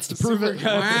supercuts to prove it.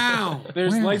 Wow.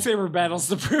 There's lightsaber battles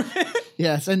to prove it.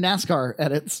 Yes, and NASCAR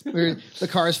edits where the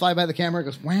cars fly by the camera. It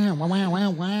goes wow, wow, wow,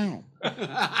 wow,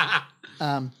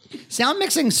 wow. Sound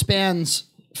mixing spans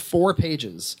 4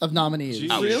 pages of nominees.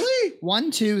 Really?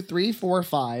 1, 2, 3, 4,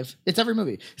 5. It's every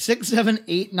movie. 6, 7,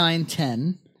 8, 9,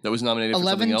 10. That was nominated for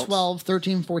 11, something else. 12,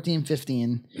 13, 14,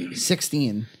 15,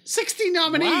 16. 60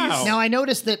 nominees. Wow. Now I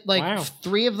noticed that like Wow.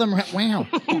 3 of them. Wow.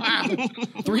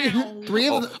 three of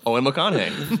the, Owen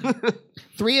McConaughey.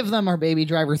 3 of them are Baby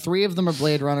Driver. 3 of them are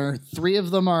Blade Runner. 3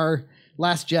 of them are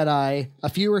Last Jedi. A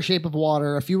few are Shape of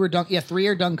Water. A few are 3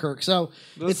 are Dunkirk. So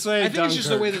Let's say I think it's just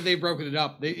the Dunkirk. way that they've broken it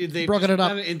up. They Broken just it up.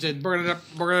 done into broken it up,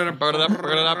 broken it up, Burn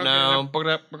it up now. Burn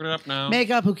it up now.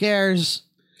 makeup, who cares?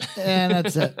 And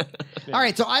that's it. All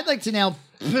right, so I'd like to now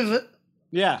pivot.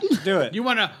 Yeah, do it. You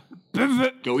want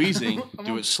to? Go easy.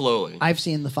 Do it slowly. I've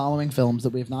seen the following films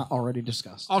that we have not already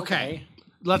discussed. Okay.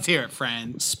 Let's hear it,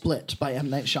 friends. Split by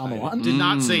M. Night Shyamalan. Did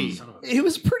not see. It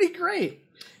was pretty great.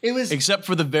 It was Except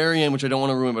for the very end, which I don't want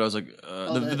to ruin, but I was like,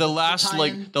 the the last,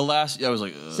 tie-in? yeah, I was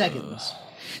like, seconds.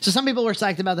 So some people were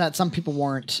psyched about that. Some people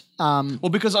weren't. Well,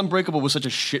 because Unbreakable was such a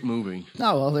shit movie.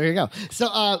 Oh well, there you go. So,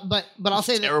 but I'll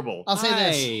say terrible. I'll say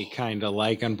this. I kind of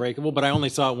like Unbreakable, but I only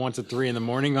saw it once at 3 a.m.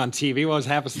 on TV while I was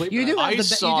half asleep. You do I have you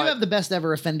saw do it- have the best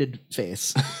ever offended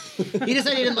face. He just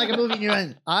said he didn't like a movie, and you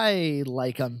went, "I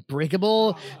like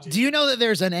Unbreakable." Do you know that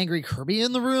there's an angry Kirby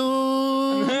in the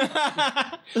room?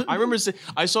 I remember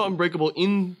I saw Unbreakable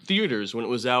in theaters when it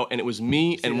was out, and it was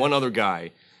me and one other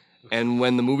guy. And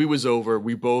when the movie was over,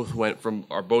 we both went from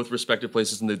our both respective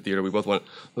places in the theater. We both went,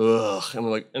 ugh, and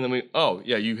we're like, and then oh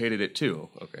yeah, you hated it too.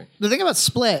 Okay. The thing about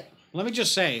Split, Let me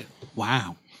just say,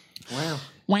 Wow.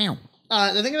 wow.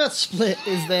 The thing about Split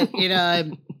is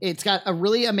that it's got a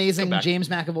really amazing James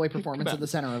McAvoy performance at the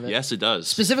center of it. Yes, it does.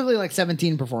 Specifically, like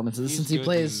 17 performances since he good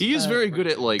plays. He is very good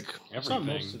at like.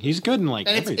 Everything. He's good in like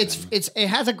And everything. it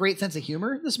has a great sense of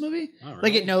humor. This movie, right.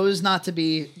 like it knows not to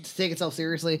take itself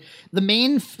seriously. The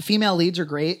main female leads are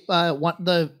great.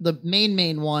 The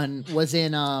main one was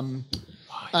in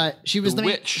she was the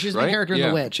main, Witch, she was the main right? character in Yeah.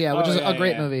 The Witch, which is a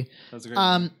great movie. That's a great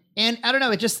And I don't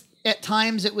know, it just at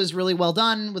times it was really well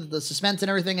done with the suspense and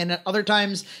everything, and at other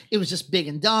times it was just big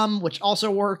and dumb, which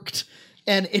also worked.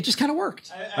 And it just kind of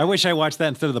worked. I wish I watched that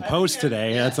instead of the post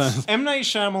today. That's M. Night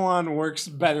Shyamalan works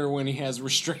better when he has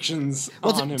restrictions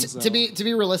Well, on to himself.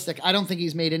 be realistic, I don't think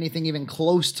he's made anything even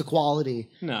close to quality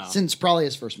No. since probably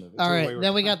his first movie. All right,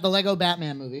 then we got the Lego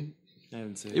Batman movie. I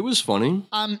haven't seen It was funny.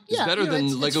 Yeah, It's better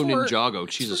than Lego it's Ninjago.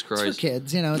 Jesus it's for Christ.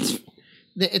 kids. You know,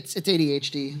 it's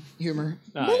ADHD humor.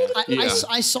 yeah.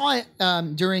 I saw it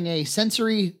during a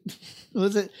sensory.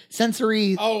 Was it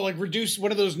sensory? oh, like reduce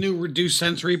one of those new reduced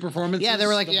sensory performances. Yeah, they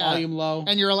were like the yeah, volume low.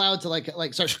 and you're allowed to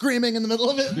like start screaming in the middle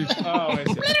of it. Oh, I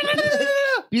see.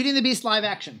 Beauty and the Beast live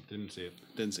action. Didn't see it.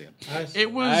 Didn't see it.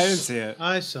 It was. I didn't see it.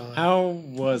 I saw it. How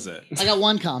was it? I got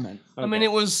one comment. I mean,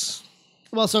 it was.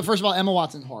 Well, so first of all, Emma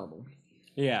Watson's horrible.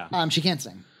 Yeah. She can't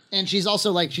sing. And she's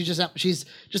also like she's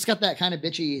just got that kind of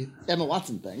bitchy Emma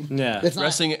Watson thing. Yeah. It's not,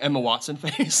 Resting Emma Watson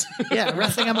face. yeah,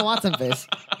 resting Emma Watson face.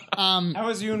 How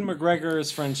was Ewan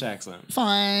McGregor's French accent?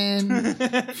 Fine.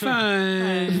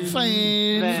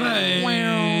 Fine.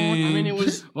 I mean, it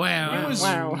was.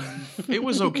 Wow. It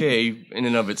was okay in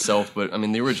and of itself, but I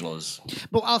mean, the original is.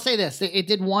 But I'll say this: it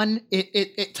did one.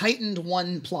 It tightened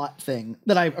one plot thing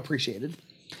that I appreciated.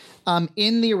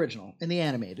 In the original, in the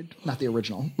animated, not the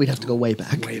original, we'd have to go way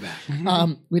back. Way back.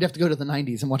 We'd have to go to the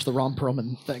 '90s and watch the Ron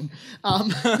Perlman thing.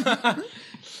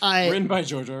 Written by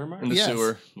George R. R. In Martin. the Yes.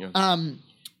 sewer. Yeah.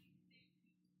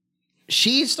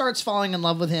 She starts falling in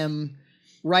love with him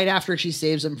right after she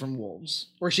saves him from wolves,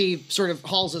 or she sort of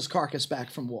hauls his carcass back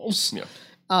from wolves. Yeah.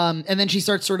 And then she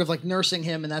starts sort of like nursing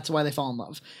him, and that's why they fall in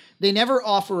love. They never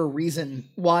offer a reason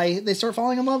why they start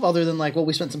falling in love, other than like, well,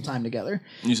 we spent some time together.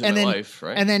 You said and my then, life,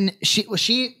 right? And then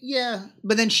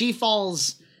but then she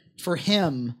falls for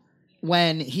him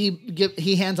when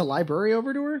he hands a library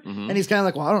over to her, Mm-hmm. and he's kind of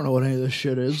like, well, I don't know what any of this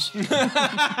shit is. He's like,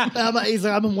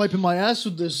 I've been wiping my ass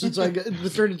with this since I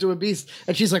turned into a beast,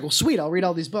 and she's like, well, sweet, I'll read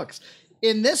all these books.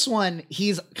 In this one,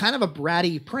 he's kind of a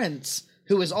bratty prince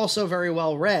who is also very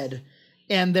well read,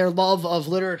 and their love of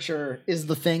literature is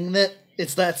the thing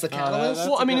that's the catalyst.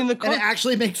 well, I mean, in the and it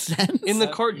actually makes sense. in the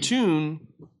cartoon,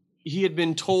 he had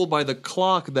been told by the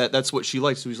clock that that's what she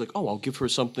liked, so he's like, "Oh, I'll give her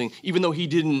something," even though he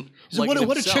didn't. So like what it do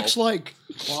himself. chicks like?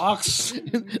 Clocks.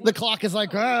 The clock is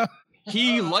like, ah.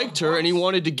 He liked her, and he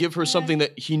wanted to give her something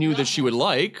that he knew that she would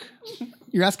like.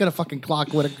 You're asking a fucking clock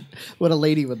what a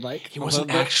lady would like. He wasn't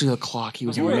actually a clock; he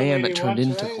was a man that turned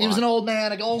into a He was clock. an old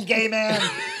man, an old gay man.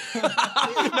 No,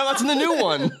 that's in the new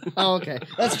one. Oh, okay,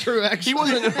 that's true. He Actually,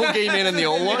 wasn't an old gay man in the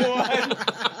old one.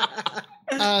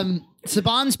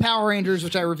 Saban's Power Rangers,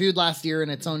 which I reviewed last year in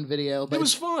its own video, but It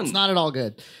was fun. It's not at all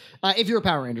good. If you're a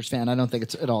Power Rangers fan, I don't think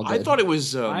it's at all good. I thought it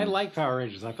was. I like Power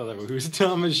Rangers. I thought that movie was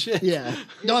dumb as shit. Yeah.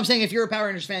 No, I'm saying if you're a Power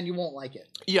Rangers fan, you won't like it.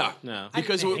 Yeah, No.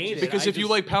 because I didn't hate it. because I if you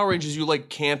just- like Power Rangers, you like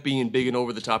campy and big and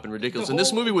over the top and ridiculous. And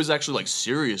this movie was actually like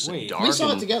serious and Wait. dark. We saw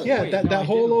it and- together. Yeah, Wait, that no, I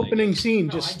whole didn't like opening it. scene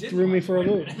No, just I didn't threw me like for a it.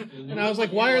 loop. And I was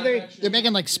like, why are they? They're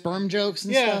making like sperm jokes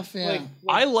and Yeah, stuff. Yeah. like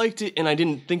I liked it, and I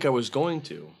didn't think I was going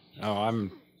to. Oh,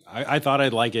 I thought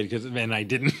I'd like it and I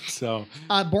didn't. So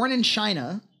Born in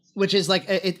China, which is like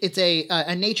it's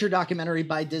a nature documentary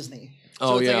by Disney. So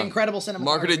Oh it's yeah, like incredible cinematography.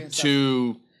 marketed and stuff.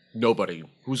 to nobody.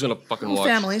 Who's gonna fucking watch?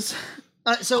 families.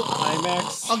 So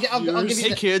IMAX. I'll give you Hey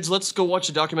the, kids, let's go watch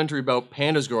a documentary about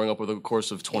pandas growing up over the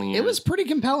course of 20 years. it was pretty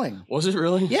compelling. Was it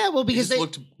really? Yeah, well, because It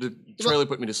just the trailer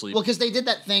put me to sleep. Well, because they did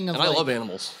that thing of and I like, love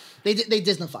animals. they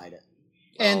Disneyfied it.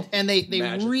 And they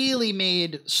magic. really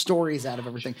made stories out of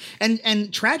everything.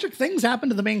 And tragic things happened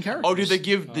to the main characters. Oh, did they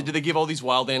give all these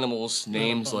wild animals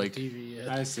names like?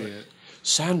 I see it.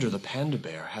 Sandra the panda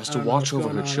bear has to watch over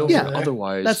her children, Yeah.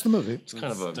 otherwise That's the movie. it's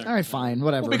kind of a All right, fine,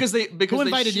 whatever. because they Who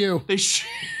invited you? They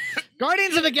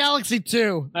Guardians of the Galaxy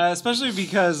 2. Especially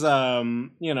because,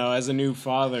 as a new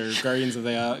father, Guardians of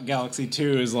the Galaxy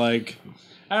 2 is like,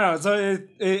 I don't know, so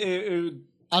it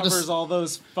covers all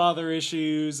those father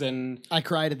issues, and I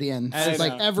cried at the end. I It's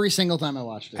like know. every single time I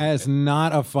watched it. As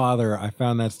not a father, I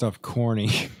found that stuff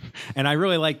corny, and I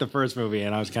really liked the first movie,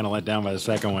 and I was kind of let down by the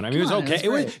second one. I mean, it was Come on, okay. it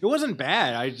was great. It wasn't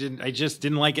bad. I just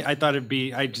didn't like it. I thought it'd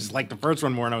be. I just liked the first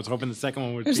one more, and I was hoping the second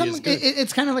one would There's be as something, good.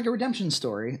 it's kind of like a redemption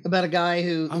story about a guy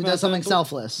who About does something that-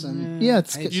 selfless, and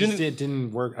it's. It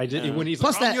didn't work. I did when he's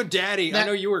Plus like, "I'm that- your daddy." I that-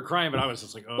 know you were crying, but I was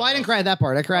just like, "Oh." Well, I didn't cry at that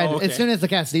part. I cried Oh, okay. as soon as the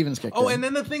Cat Stevens kicked Oh, in. and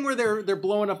then the thing where they're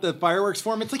blowing up the fireworks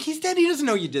for him. It's like he's dead. He doesn't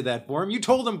know you did that for him. You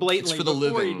told him blatantly. It's for the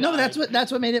before living. he No, but died.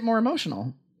 that's what made it more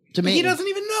emotional to me. He doesn't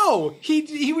even know.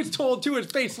 He was told to his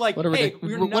face, like, What a "Hey, ridic-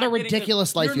 you're what not a getting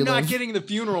ridiculous the, life you're you not live." getting the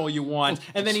funeral you want."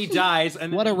 And then he dies.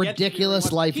 And What then a he gets the ridiculous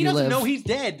funeral. life he you doesn't live. know he's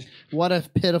dead. What a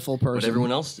pitiful person. but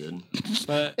everyone else did.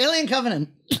 but Alien Covenant.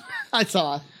 I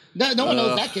saw. No one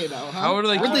knows that came out. Huh? How do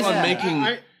they keep Ridley on Scott.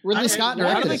 making Ridley Scott How do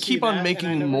directed they it. keep on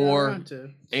making more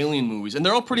alien movies? And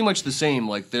they're all pretty much the same.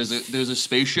 Like there's a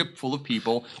spaceship full of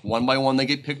people. One by one, they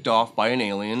get picked off by an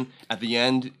alien. At the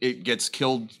end, it gets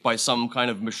killed by some kind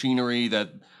of machinery that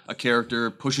a character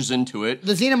pushes into it.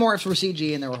 The Xenomorphs were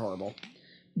CG and they were horrible.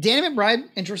 Danny McBride,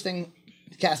 interesting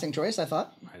casting choice, I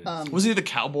thought. Was he the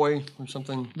cowboy or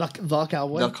something? The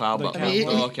cowboy. The cowboy. I mean,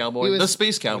 The cowboy. he was The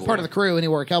space cowboy. part of the crew, and he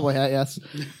wore a cowboy hat. Yes,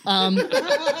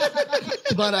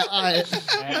 but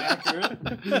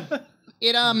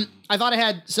it I thought it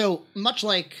had so much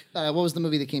like what was the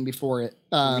movie that came before it?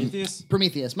 Prometheus?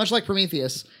 Prometheus. Much like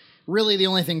Prometheus, really the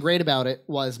only thing great about it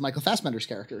was Michael Fassbender's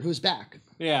character, who's back.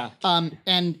 yeah.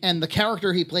 And the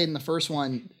character he played in the first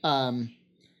one,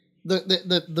 the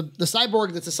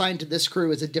cyborg that's assigned to this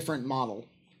crew is a different model,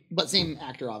 but same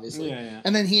actor, obviously. Yeah.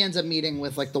 And then he ends up meeting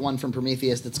with like the one from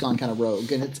Prometheus that's gone kind of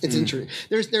rogue, and it's interesting.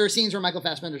 There are scenes where Michael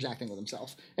Fassbender's acting with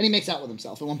himself, and he makes out with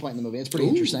himself at one point in the movie. It's pretty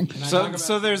interesting.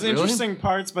 So there's interesting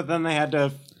parts, but then they had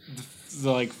to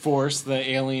like force the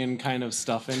alien kind of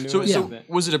stuff into So, it. so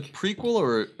was it a prequel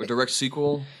or a direct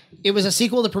sequel? It was a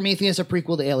sequel to Prometheus, a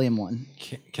prequel to Alien 1.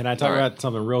 Can I talk All right. about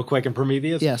something real quick in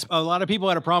Prometheus? Yes. A lot of people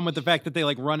had a problem with the fact that they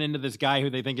like run into this guy who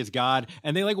they think is God,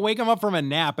 and they like wake him up from a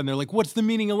nap, and they're like, "What's the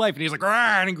meaning of life?" And he's like,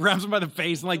 "Rah," and he grabs him by the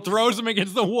face and like throws him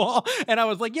against the wall. And I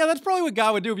was like, "Yeah, that's probably what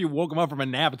God would do if you woke him up from a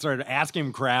nap and started asking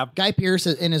him crap." Guy Pearce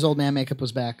in his old man makeup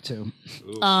was back too.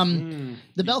 The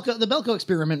Belko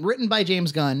Experiment, written by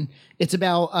James Gunn. It's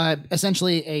about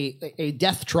essentially a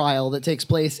death trial that takes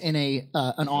place in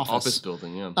an Office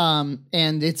building, yeah.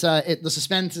 and the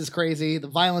suspense is crazy, the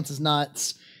violence is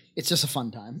nuts. It's just a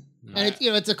fun time, and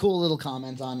it's a cool little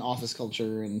comment on office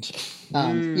culture, and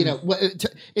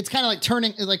it's kind of like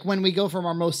turning like when we go from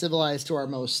our most civilized to our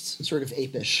most sort of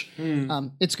apish.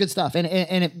 It's good stuff, and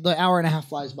the hour and a half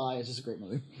flies by. It's just a great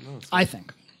movie, I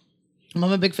think. I'm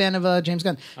a big fan of James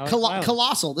Gunn.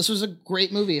 Colossal. This was a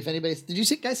great movie. If anybody did,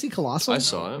 you guys see Colossal? I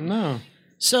saw it. No.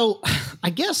 So I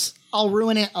guess I'll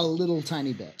ruin it a little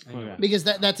tiny bit because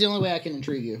that's the only way I can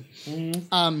intrigue you.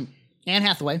 Anne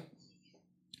Hathaway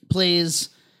plays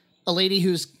a lady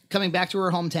who's coming back to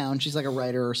her hometown. She's like a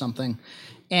writer or something,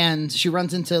 and she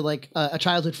runs into like a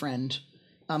childhood friend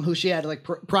who she had like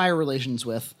prior relations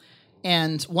with.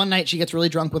 And one night she gets really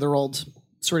drunk with her old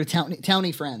sort of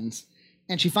towny friends.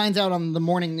 And she finds out on the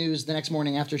morning news the next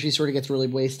morning after she sort of gets really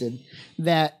wasted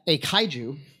that a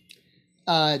kaiju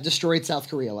destroyed South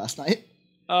Korea last night.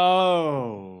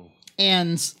 Oh.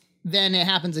 And then it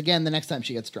happens again the next time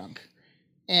she gets drunk.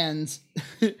 And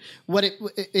what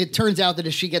it turns out that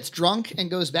if she gets drunk and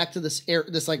goes back to this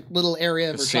like little area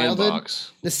of her childhood,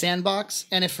 the sandbox,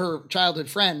 and if her childhood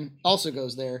friend also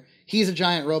goes there, he's a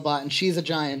giant robot and she's a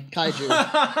giant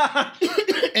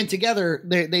kaiju. And together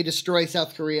they destroy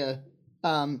South Korea.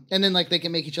 And then like they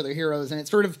can make each other heroes, and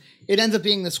it ends up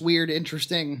being this weird,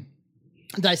 interesting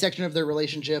dissection of their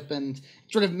relationship and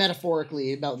sort of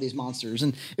metaphorically about these monsters.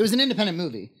 And it was an independent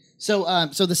movie. So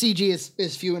the CG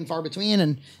is few and far between,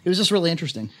 and it was just really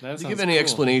interesting. That Do you give sounds any cool.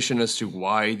 explanation as to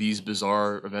why these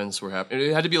bizarre events were happening?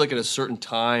 It had to be like at a certain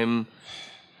time.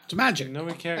 It's magic.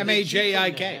 Nobody cares.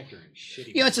 MAJIK.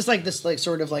 It's just like this, like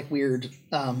sort of like weird.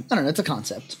 I don't know. It's a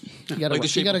concept. You gotta, Like the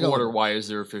shape you gotta of go. water. Why is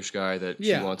there a fish guy that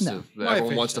Yeah. she wants No. to? That Why everyone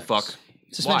fish wants to guys? fuck.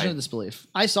 Suspension Why? of disbelief.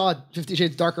 I saw 50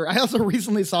 Shades Darker. I also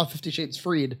recently saw 50 Shades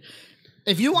Freed.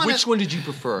 If you want Which one did you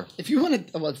prefer? If you want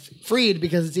to, well, Freed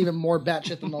because it's even more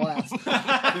batshit than the last.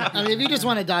 I mean, if you just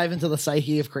want to dive into the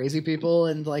psyche of crazy people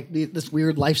and like this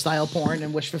weird lifestyle porn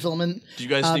and wish fulfillment, Do you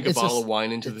guys sneak a it's bottle just- of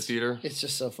wine into the theater? It's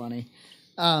just so funny.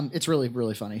 It's really,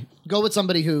 really funny. Go with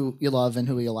somebody who you love and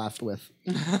who you laughed with.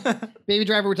 Baby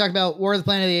Driver, we're talking about War of the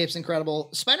Planet of the Apes, incredible.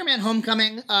 Spider-Man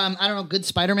Homecoming, I don't know, good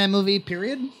Spider-Man movie,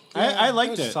 period. I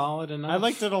liked it. Solid enough. I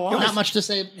liked it a lot. Not much to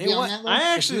say beyond that, though.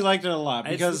 I actually liked it a lot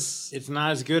because it's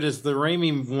not as good as the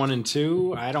Raimi 1 and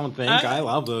 2. I don't think. I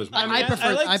love those.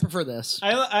 I prefer this.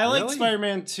 I like Really?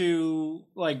 Spider-Man 2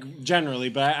 like generally,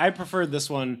 but I preferred this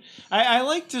one. I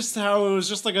liked just how it was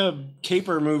just like a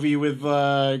caper movie with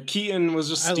Keaton was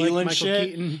just I like stealing Michael shit.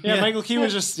 Keaton. Yeah, Michael Keaton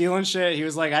was just stealing shit. He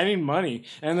was like, I need money,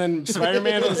 and then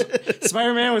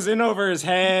Spider-Man was in over his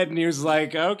head, and he was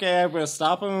like, okay, I'm gonna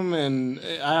stop him. And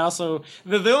I also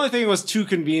the only thing was too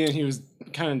convenient. He was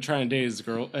kind of trying to date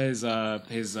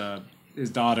his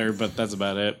daughter, but that's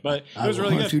about it. But it was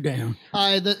really good. Down.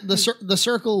 The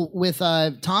Circle with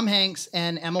Tom Hanks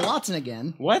and Emma Watson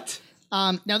again. What?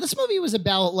 Now this movie was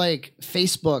about like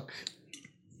Facebook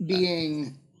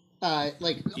being kind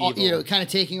of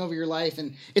taking over your life,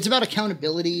 and it's about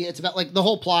accountability. It's about like the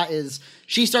whole plot is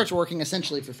she starts working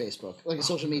essentially for Facebook, like a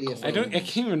social media firm. I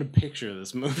can't even picture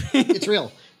this movie. It's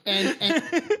real. And I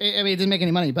mean, it didn't make any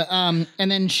money, but and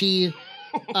then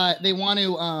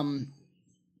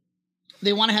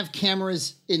they want to have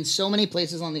cameras in so many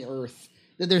places on the earth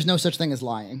that there's no such thing as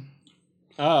lying.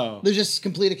 Oh. There's just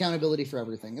complete accountability for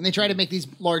everything. And they try to make these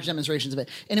large demonstrations of it.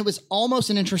 And it was almost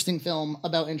an interesting film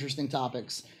about interesting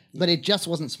topics, but it just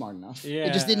wasn't smart enough. Yeah.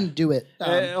 It just didn't do it.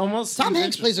 Almost Tom seems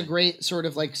Hanks plays a interesting. great sort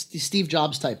of like Steve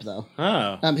Jobs type, though.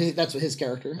 Oh. That's his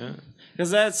character.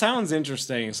 Because that sounds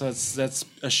interesting, so that's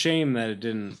a shame that it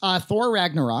didn't. Thor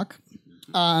Ragnarok,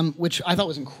 which I thought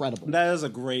was incredible. That is a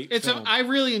great film. I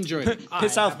really enjoyed it.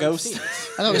 Piss off Ghost. I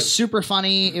thought it was super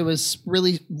funny. It was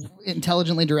really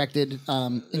intelligently directed.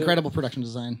 Incredible production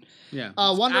design. Yeah,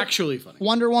 Wonder funny.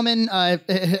 Wonder Woman,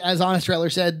 as Honest Trailer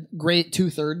said, great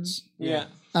 2/3. Yeah.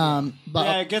 But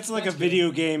Yeah, it gets like a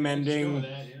video game ending.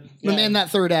 but man, that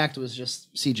third act was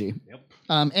just CG. Yep.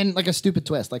 And like a stupid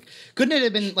twist. Like, couldn't it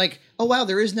have been like, oh wow,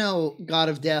 there is no God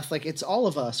of Death. Like it's all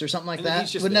of us or something like that.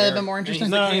 he's just Wouldn't that have there. been more And he's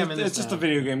interesting? No, Like, yeah, I'm in it's this just a now.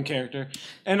 video game character.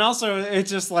 And also,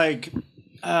 it's just like,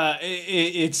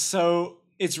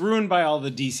 it's ruined by all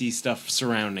the DC stuff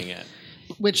surrounding it.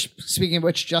 Which, speaking of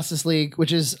which, Justice League,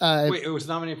 which is Wait, it was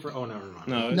nominated for. Oh, never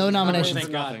mind. no nominations.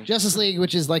 Thank God. Justice League,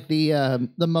 which is like the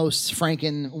most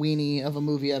Franken weenie of a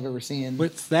movie I've ever seen.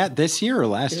 What's that? This year or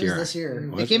last It year? was this year.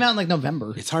 Was It came out in like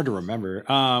November. It's hard to remember.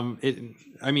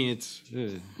 It's.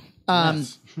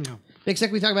 Big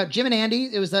Sick, we talk about Jim and Andy.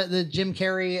 It was the Jim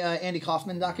Carrey, Andy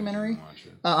Kaufman documentary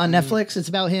on Netflix. It's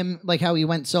about him, like how he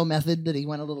went so method that he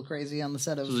went a little crazy on the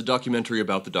set of So the documentary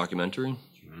about the documentary.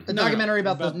 a documentary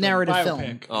about the narrative film.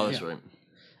 biopic. Oh, that's right.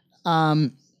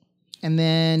 And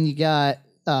then you got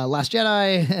Last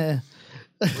Jedi.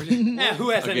 Yeah, who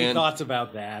has any Again. thoughts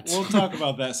about that? We'll talk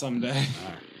about that someday.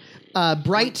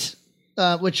 Bright,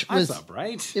 which I was thought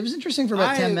Bright. it was interesting for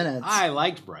about 10 minutes. I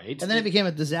liked Bright. and then it became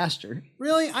a disaster.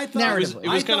 really, I thought Narratively. It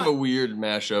was kind of a weird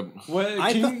mashup.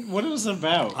 What was it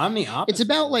about? I'm the opposite. It's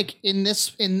about like in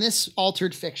this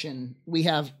altered fiction, we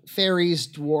have fairies,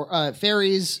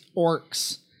 fairies,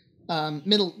 orcs,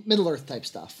 Middle Earth type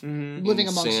stuff living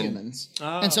amongst Sand. humans.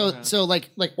 Oh, And so okay. so like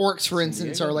orcs, for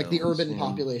instance, are like the urban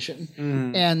population.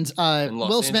 And Los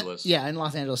Will Smith, Angeles. yeah, in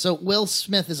Los Angeles. So Will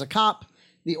Smith is a cop.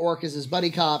 The orc is his buddy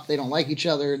cop. They don't like each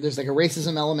other. There's like a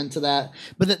racism element to that,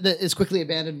 but that is quickly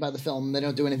abandoned by the film. They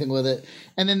don't do anything with it,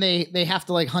 and then they have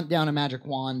to like hunt down a magic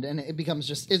wand, and it becomes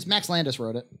it's Max Landis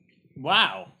wrote it.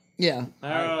 Wow. Yeah,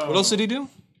 What else did he do?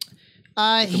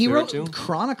 he compare wrote it to?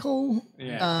 Chronicle.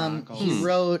 Yeah. Chronicles. He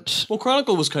wrote. Well,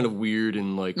 Chronicle was kind of weird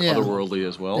and like Yeah. otherworldly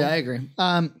as well. Yeah, I agree.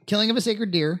 Killing of a Sacred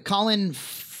Deer. Colin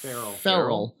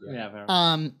Farrell. Yeah.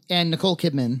 Very. And Nicole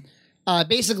Kidman.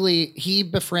 Basically, he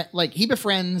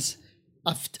befriends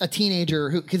a teenager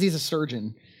who, because he's a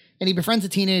surgeon, and he befriends a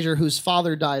teenager whose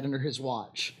father died under his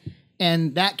watch,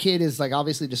 and that kid is like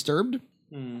obviously disturbed.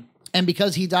 And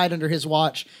because he died under his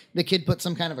watch, the kid put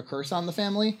some kind of a curse on the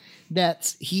family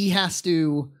that he has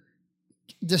to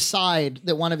decide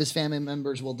that one of his family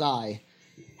members will die,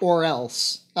 or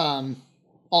else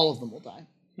all of them will die.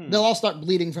 They'll all start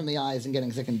bleeding from the eyes and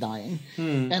getting sick and dying.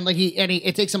 And like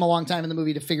it takes him a long time in the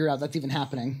movie to figure out that's even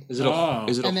happening. Is it a?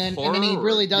 Is it And a then horror? he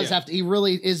really does Yeah. have to. He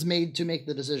really is made to make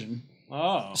the decision.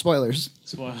 Oh. Spoilers.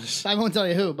 Spoilers. I won't tell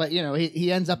you who, but you know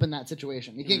he ends up in that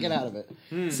situation. He can't get out of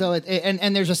it. So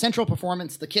and there's a central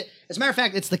performance. The kid, as a matter of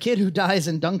fact, it's the kid who dies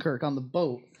in Dunkirk on the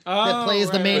boat that plays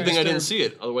the right, main. Good thing I didn't disturbed- see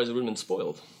it. Otherwise, it would have been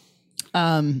spoiled.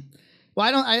 Well,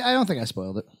 I don't think I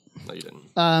spoiled it. No, you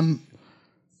didn't.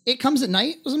 It Comes at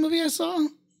Night was a movie I saw,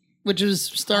 which is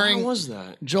starring How was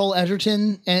that? Joel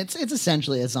Edgerton, and it's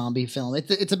essentially a zombie film.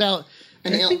 It's about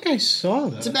an I think I saw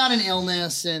that. it's about an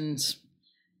illness, and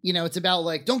you know, it's about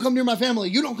like, don't come near my family.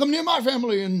 You don't come near my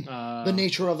family, and the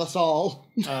nature of us all.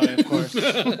 Of course.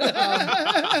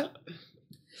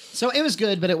 So it was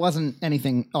good, but it wasn't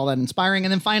anything all that inspiring.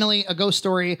 And then finally, A Ghost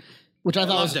Story, which I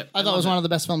thought was one of the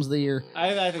best films of the year.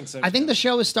 I think so. I think the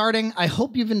show is starting. I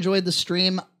hope you've enjoyed the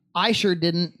stream. I sure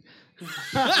didn't.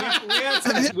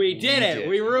 We did it.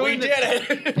 We ruined it.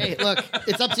 Hey, look,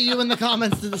 it's up to you in the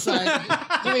comments to decide.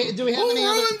 Do we have Who any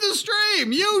ruined other? the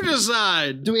stream? You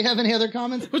decide. Do we have any other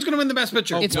comments? Who's going to win the best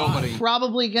picture? It's nobody.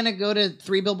 probably gonna go to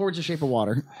Three Billboards: A Shape of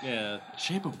Water. Yeah.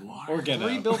 Shape of Water. Or Get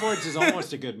Three Out. Billboards is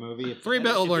almost a good movie. Three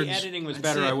Billboards. If the editing was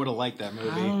better, I would have liked that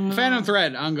movie. Phantom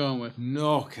Thread, I'm going with.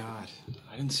 No, God.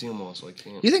 I didn't see them all, so I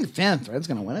can't. You think Phantom Thread's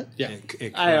gonna win it? Yeah.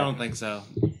 I don't think so.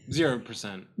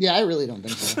 0%. Yeah, I really don't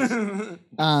think so.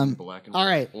 Black and All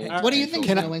right, white. what do you think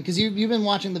is gonna win? Because you've been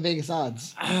watching the Vegas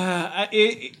odds.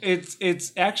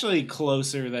 It's actually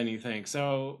closer than you think.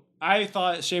 So I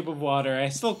thought Shape of Water. I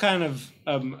still kind of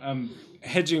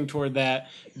hedging toward that,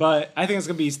 but I think it's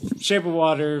gonna be Shape of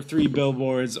Water, Three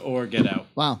Billboards, or Get Out.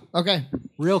 Wow. Okay.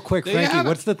 Real quick, you Frankie, have it.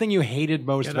 what's the thing you hated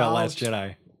most Get about out. Last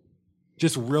Jedi?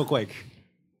 Just real quick.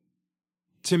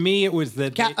 To me, it was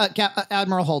that.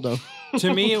 Admiral Holdo.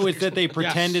 To me, it was that they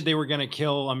pretended they were going to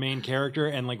kill a main character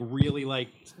and like really like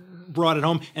brought it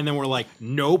home, and then we're like,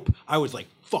 nope. I was like,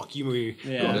 fuck you, movie.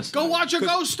 Yeah. Go watch A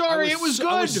Ghost Story. It was good.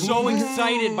 I was so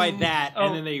excited by that,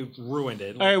 and then they ruined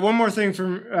it. All right, one more thing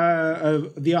from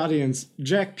the audience.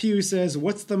 Jack Pugh says,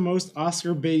 "What's the most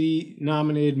Oscar Beatty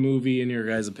nominated movie in your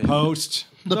guys' opinion?" Post.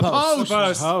 The Post.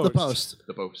 Post. The Post.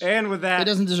 The Post. And with that, It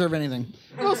doesn't deserve anything.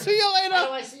 We'll see you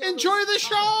later. Enjoy the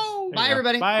show. Bye,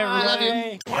 everybody. Bye, We love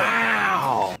everybody. you.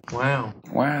 Wow.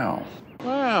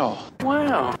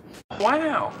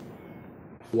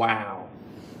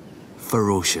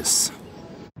 Ferocious.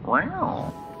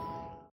 Wow.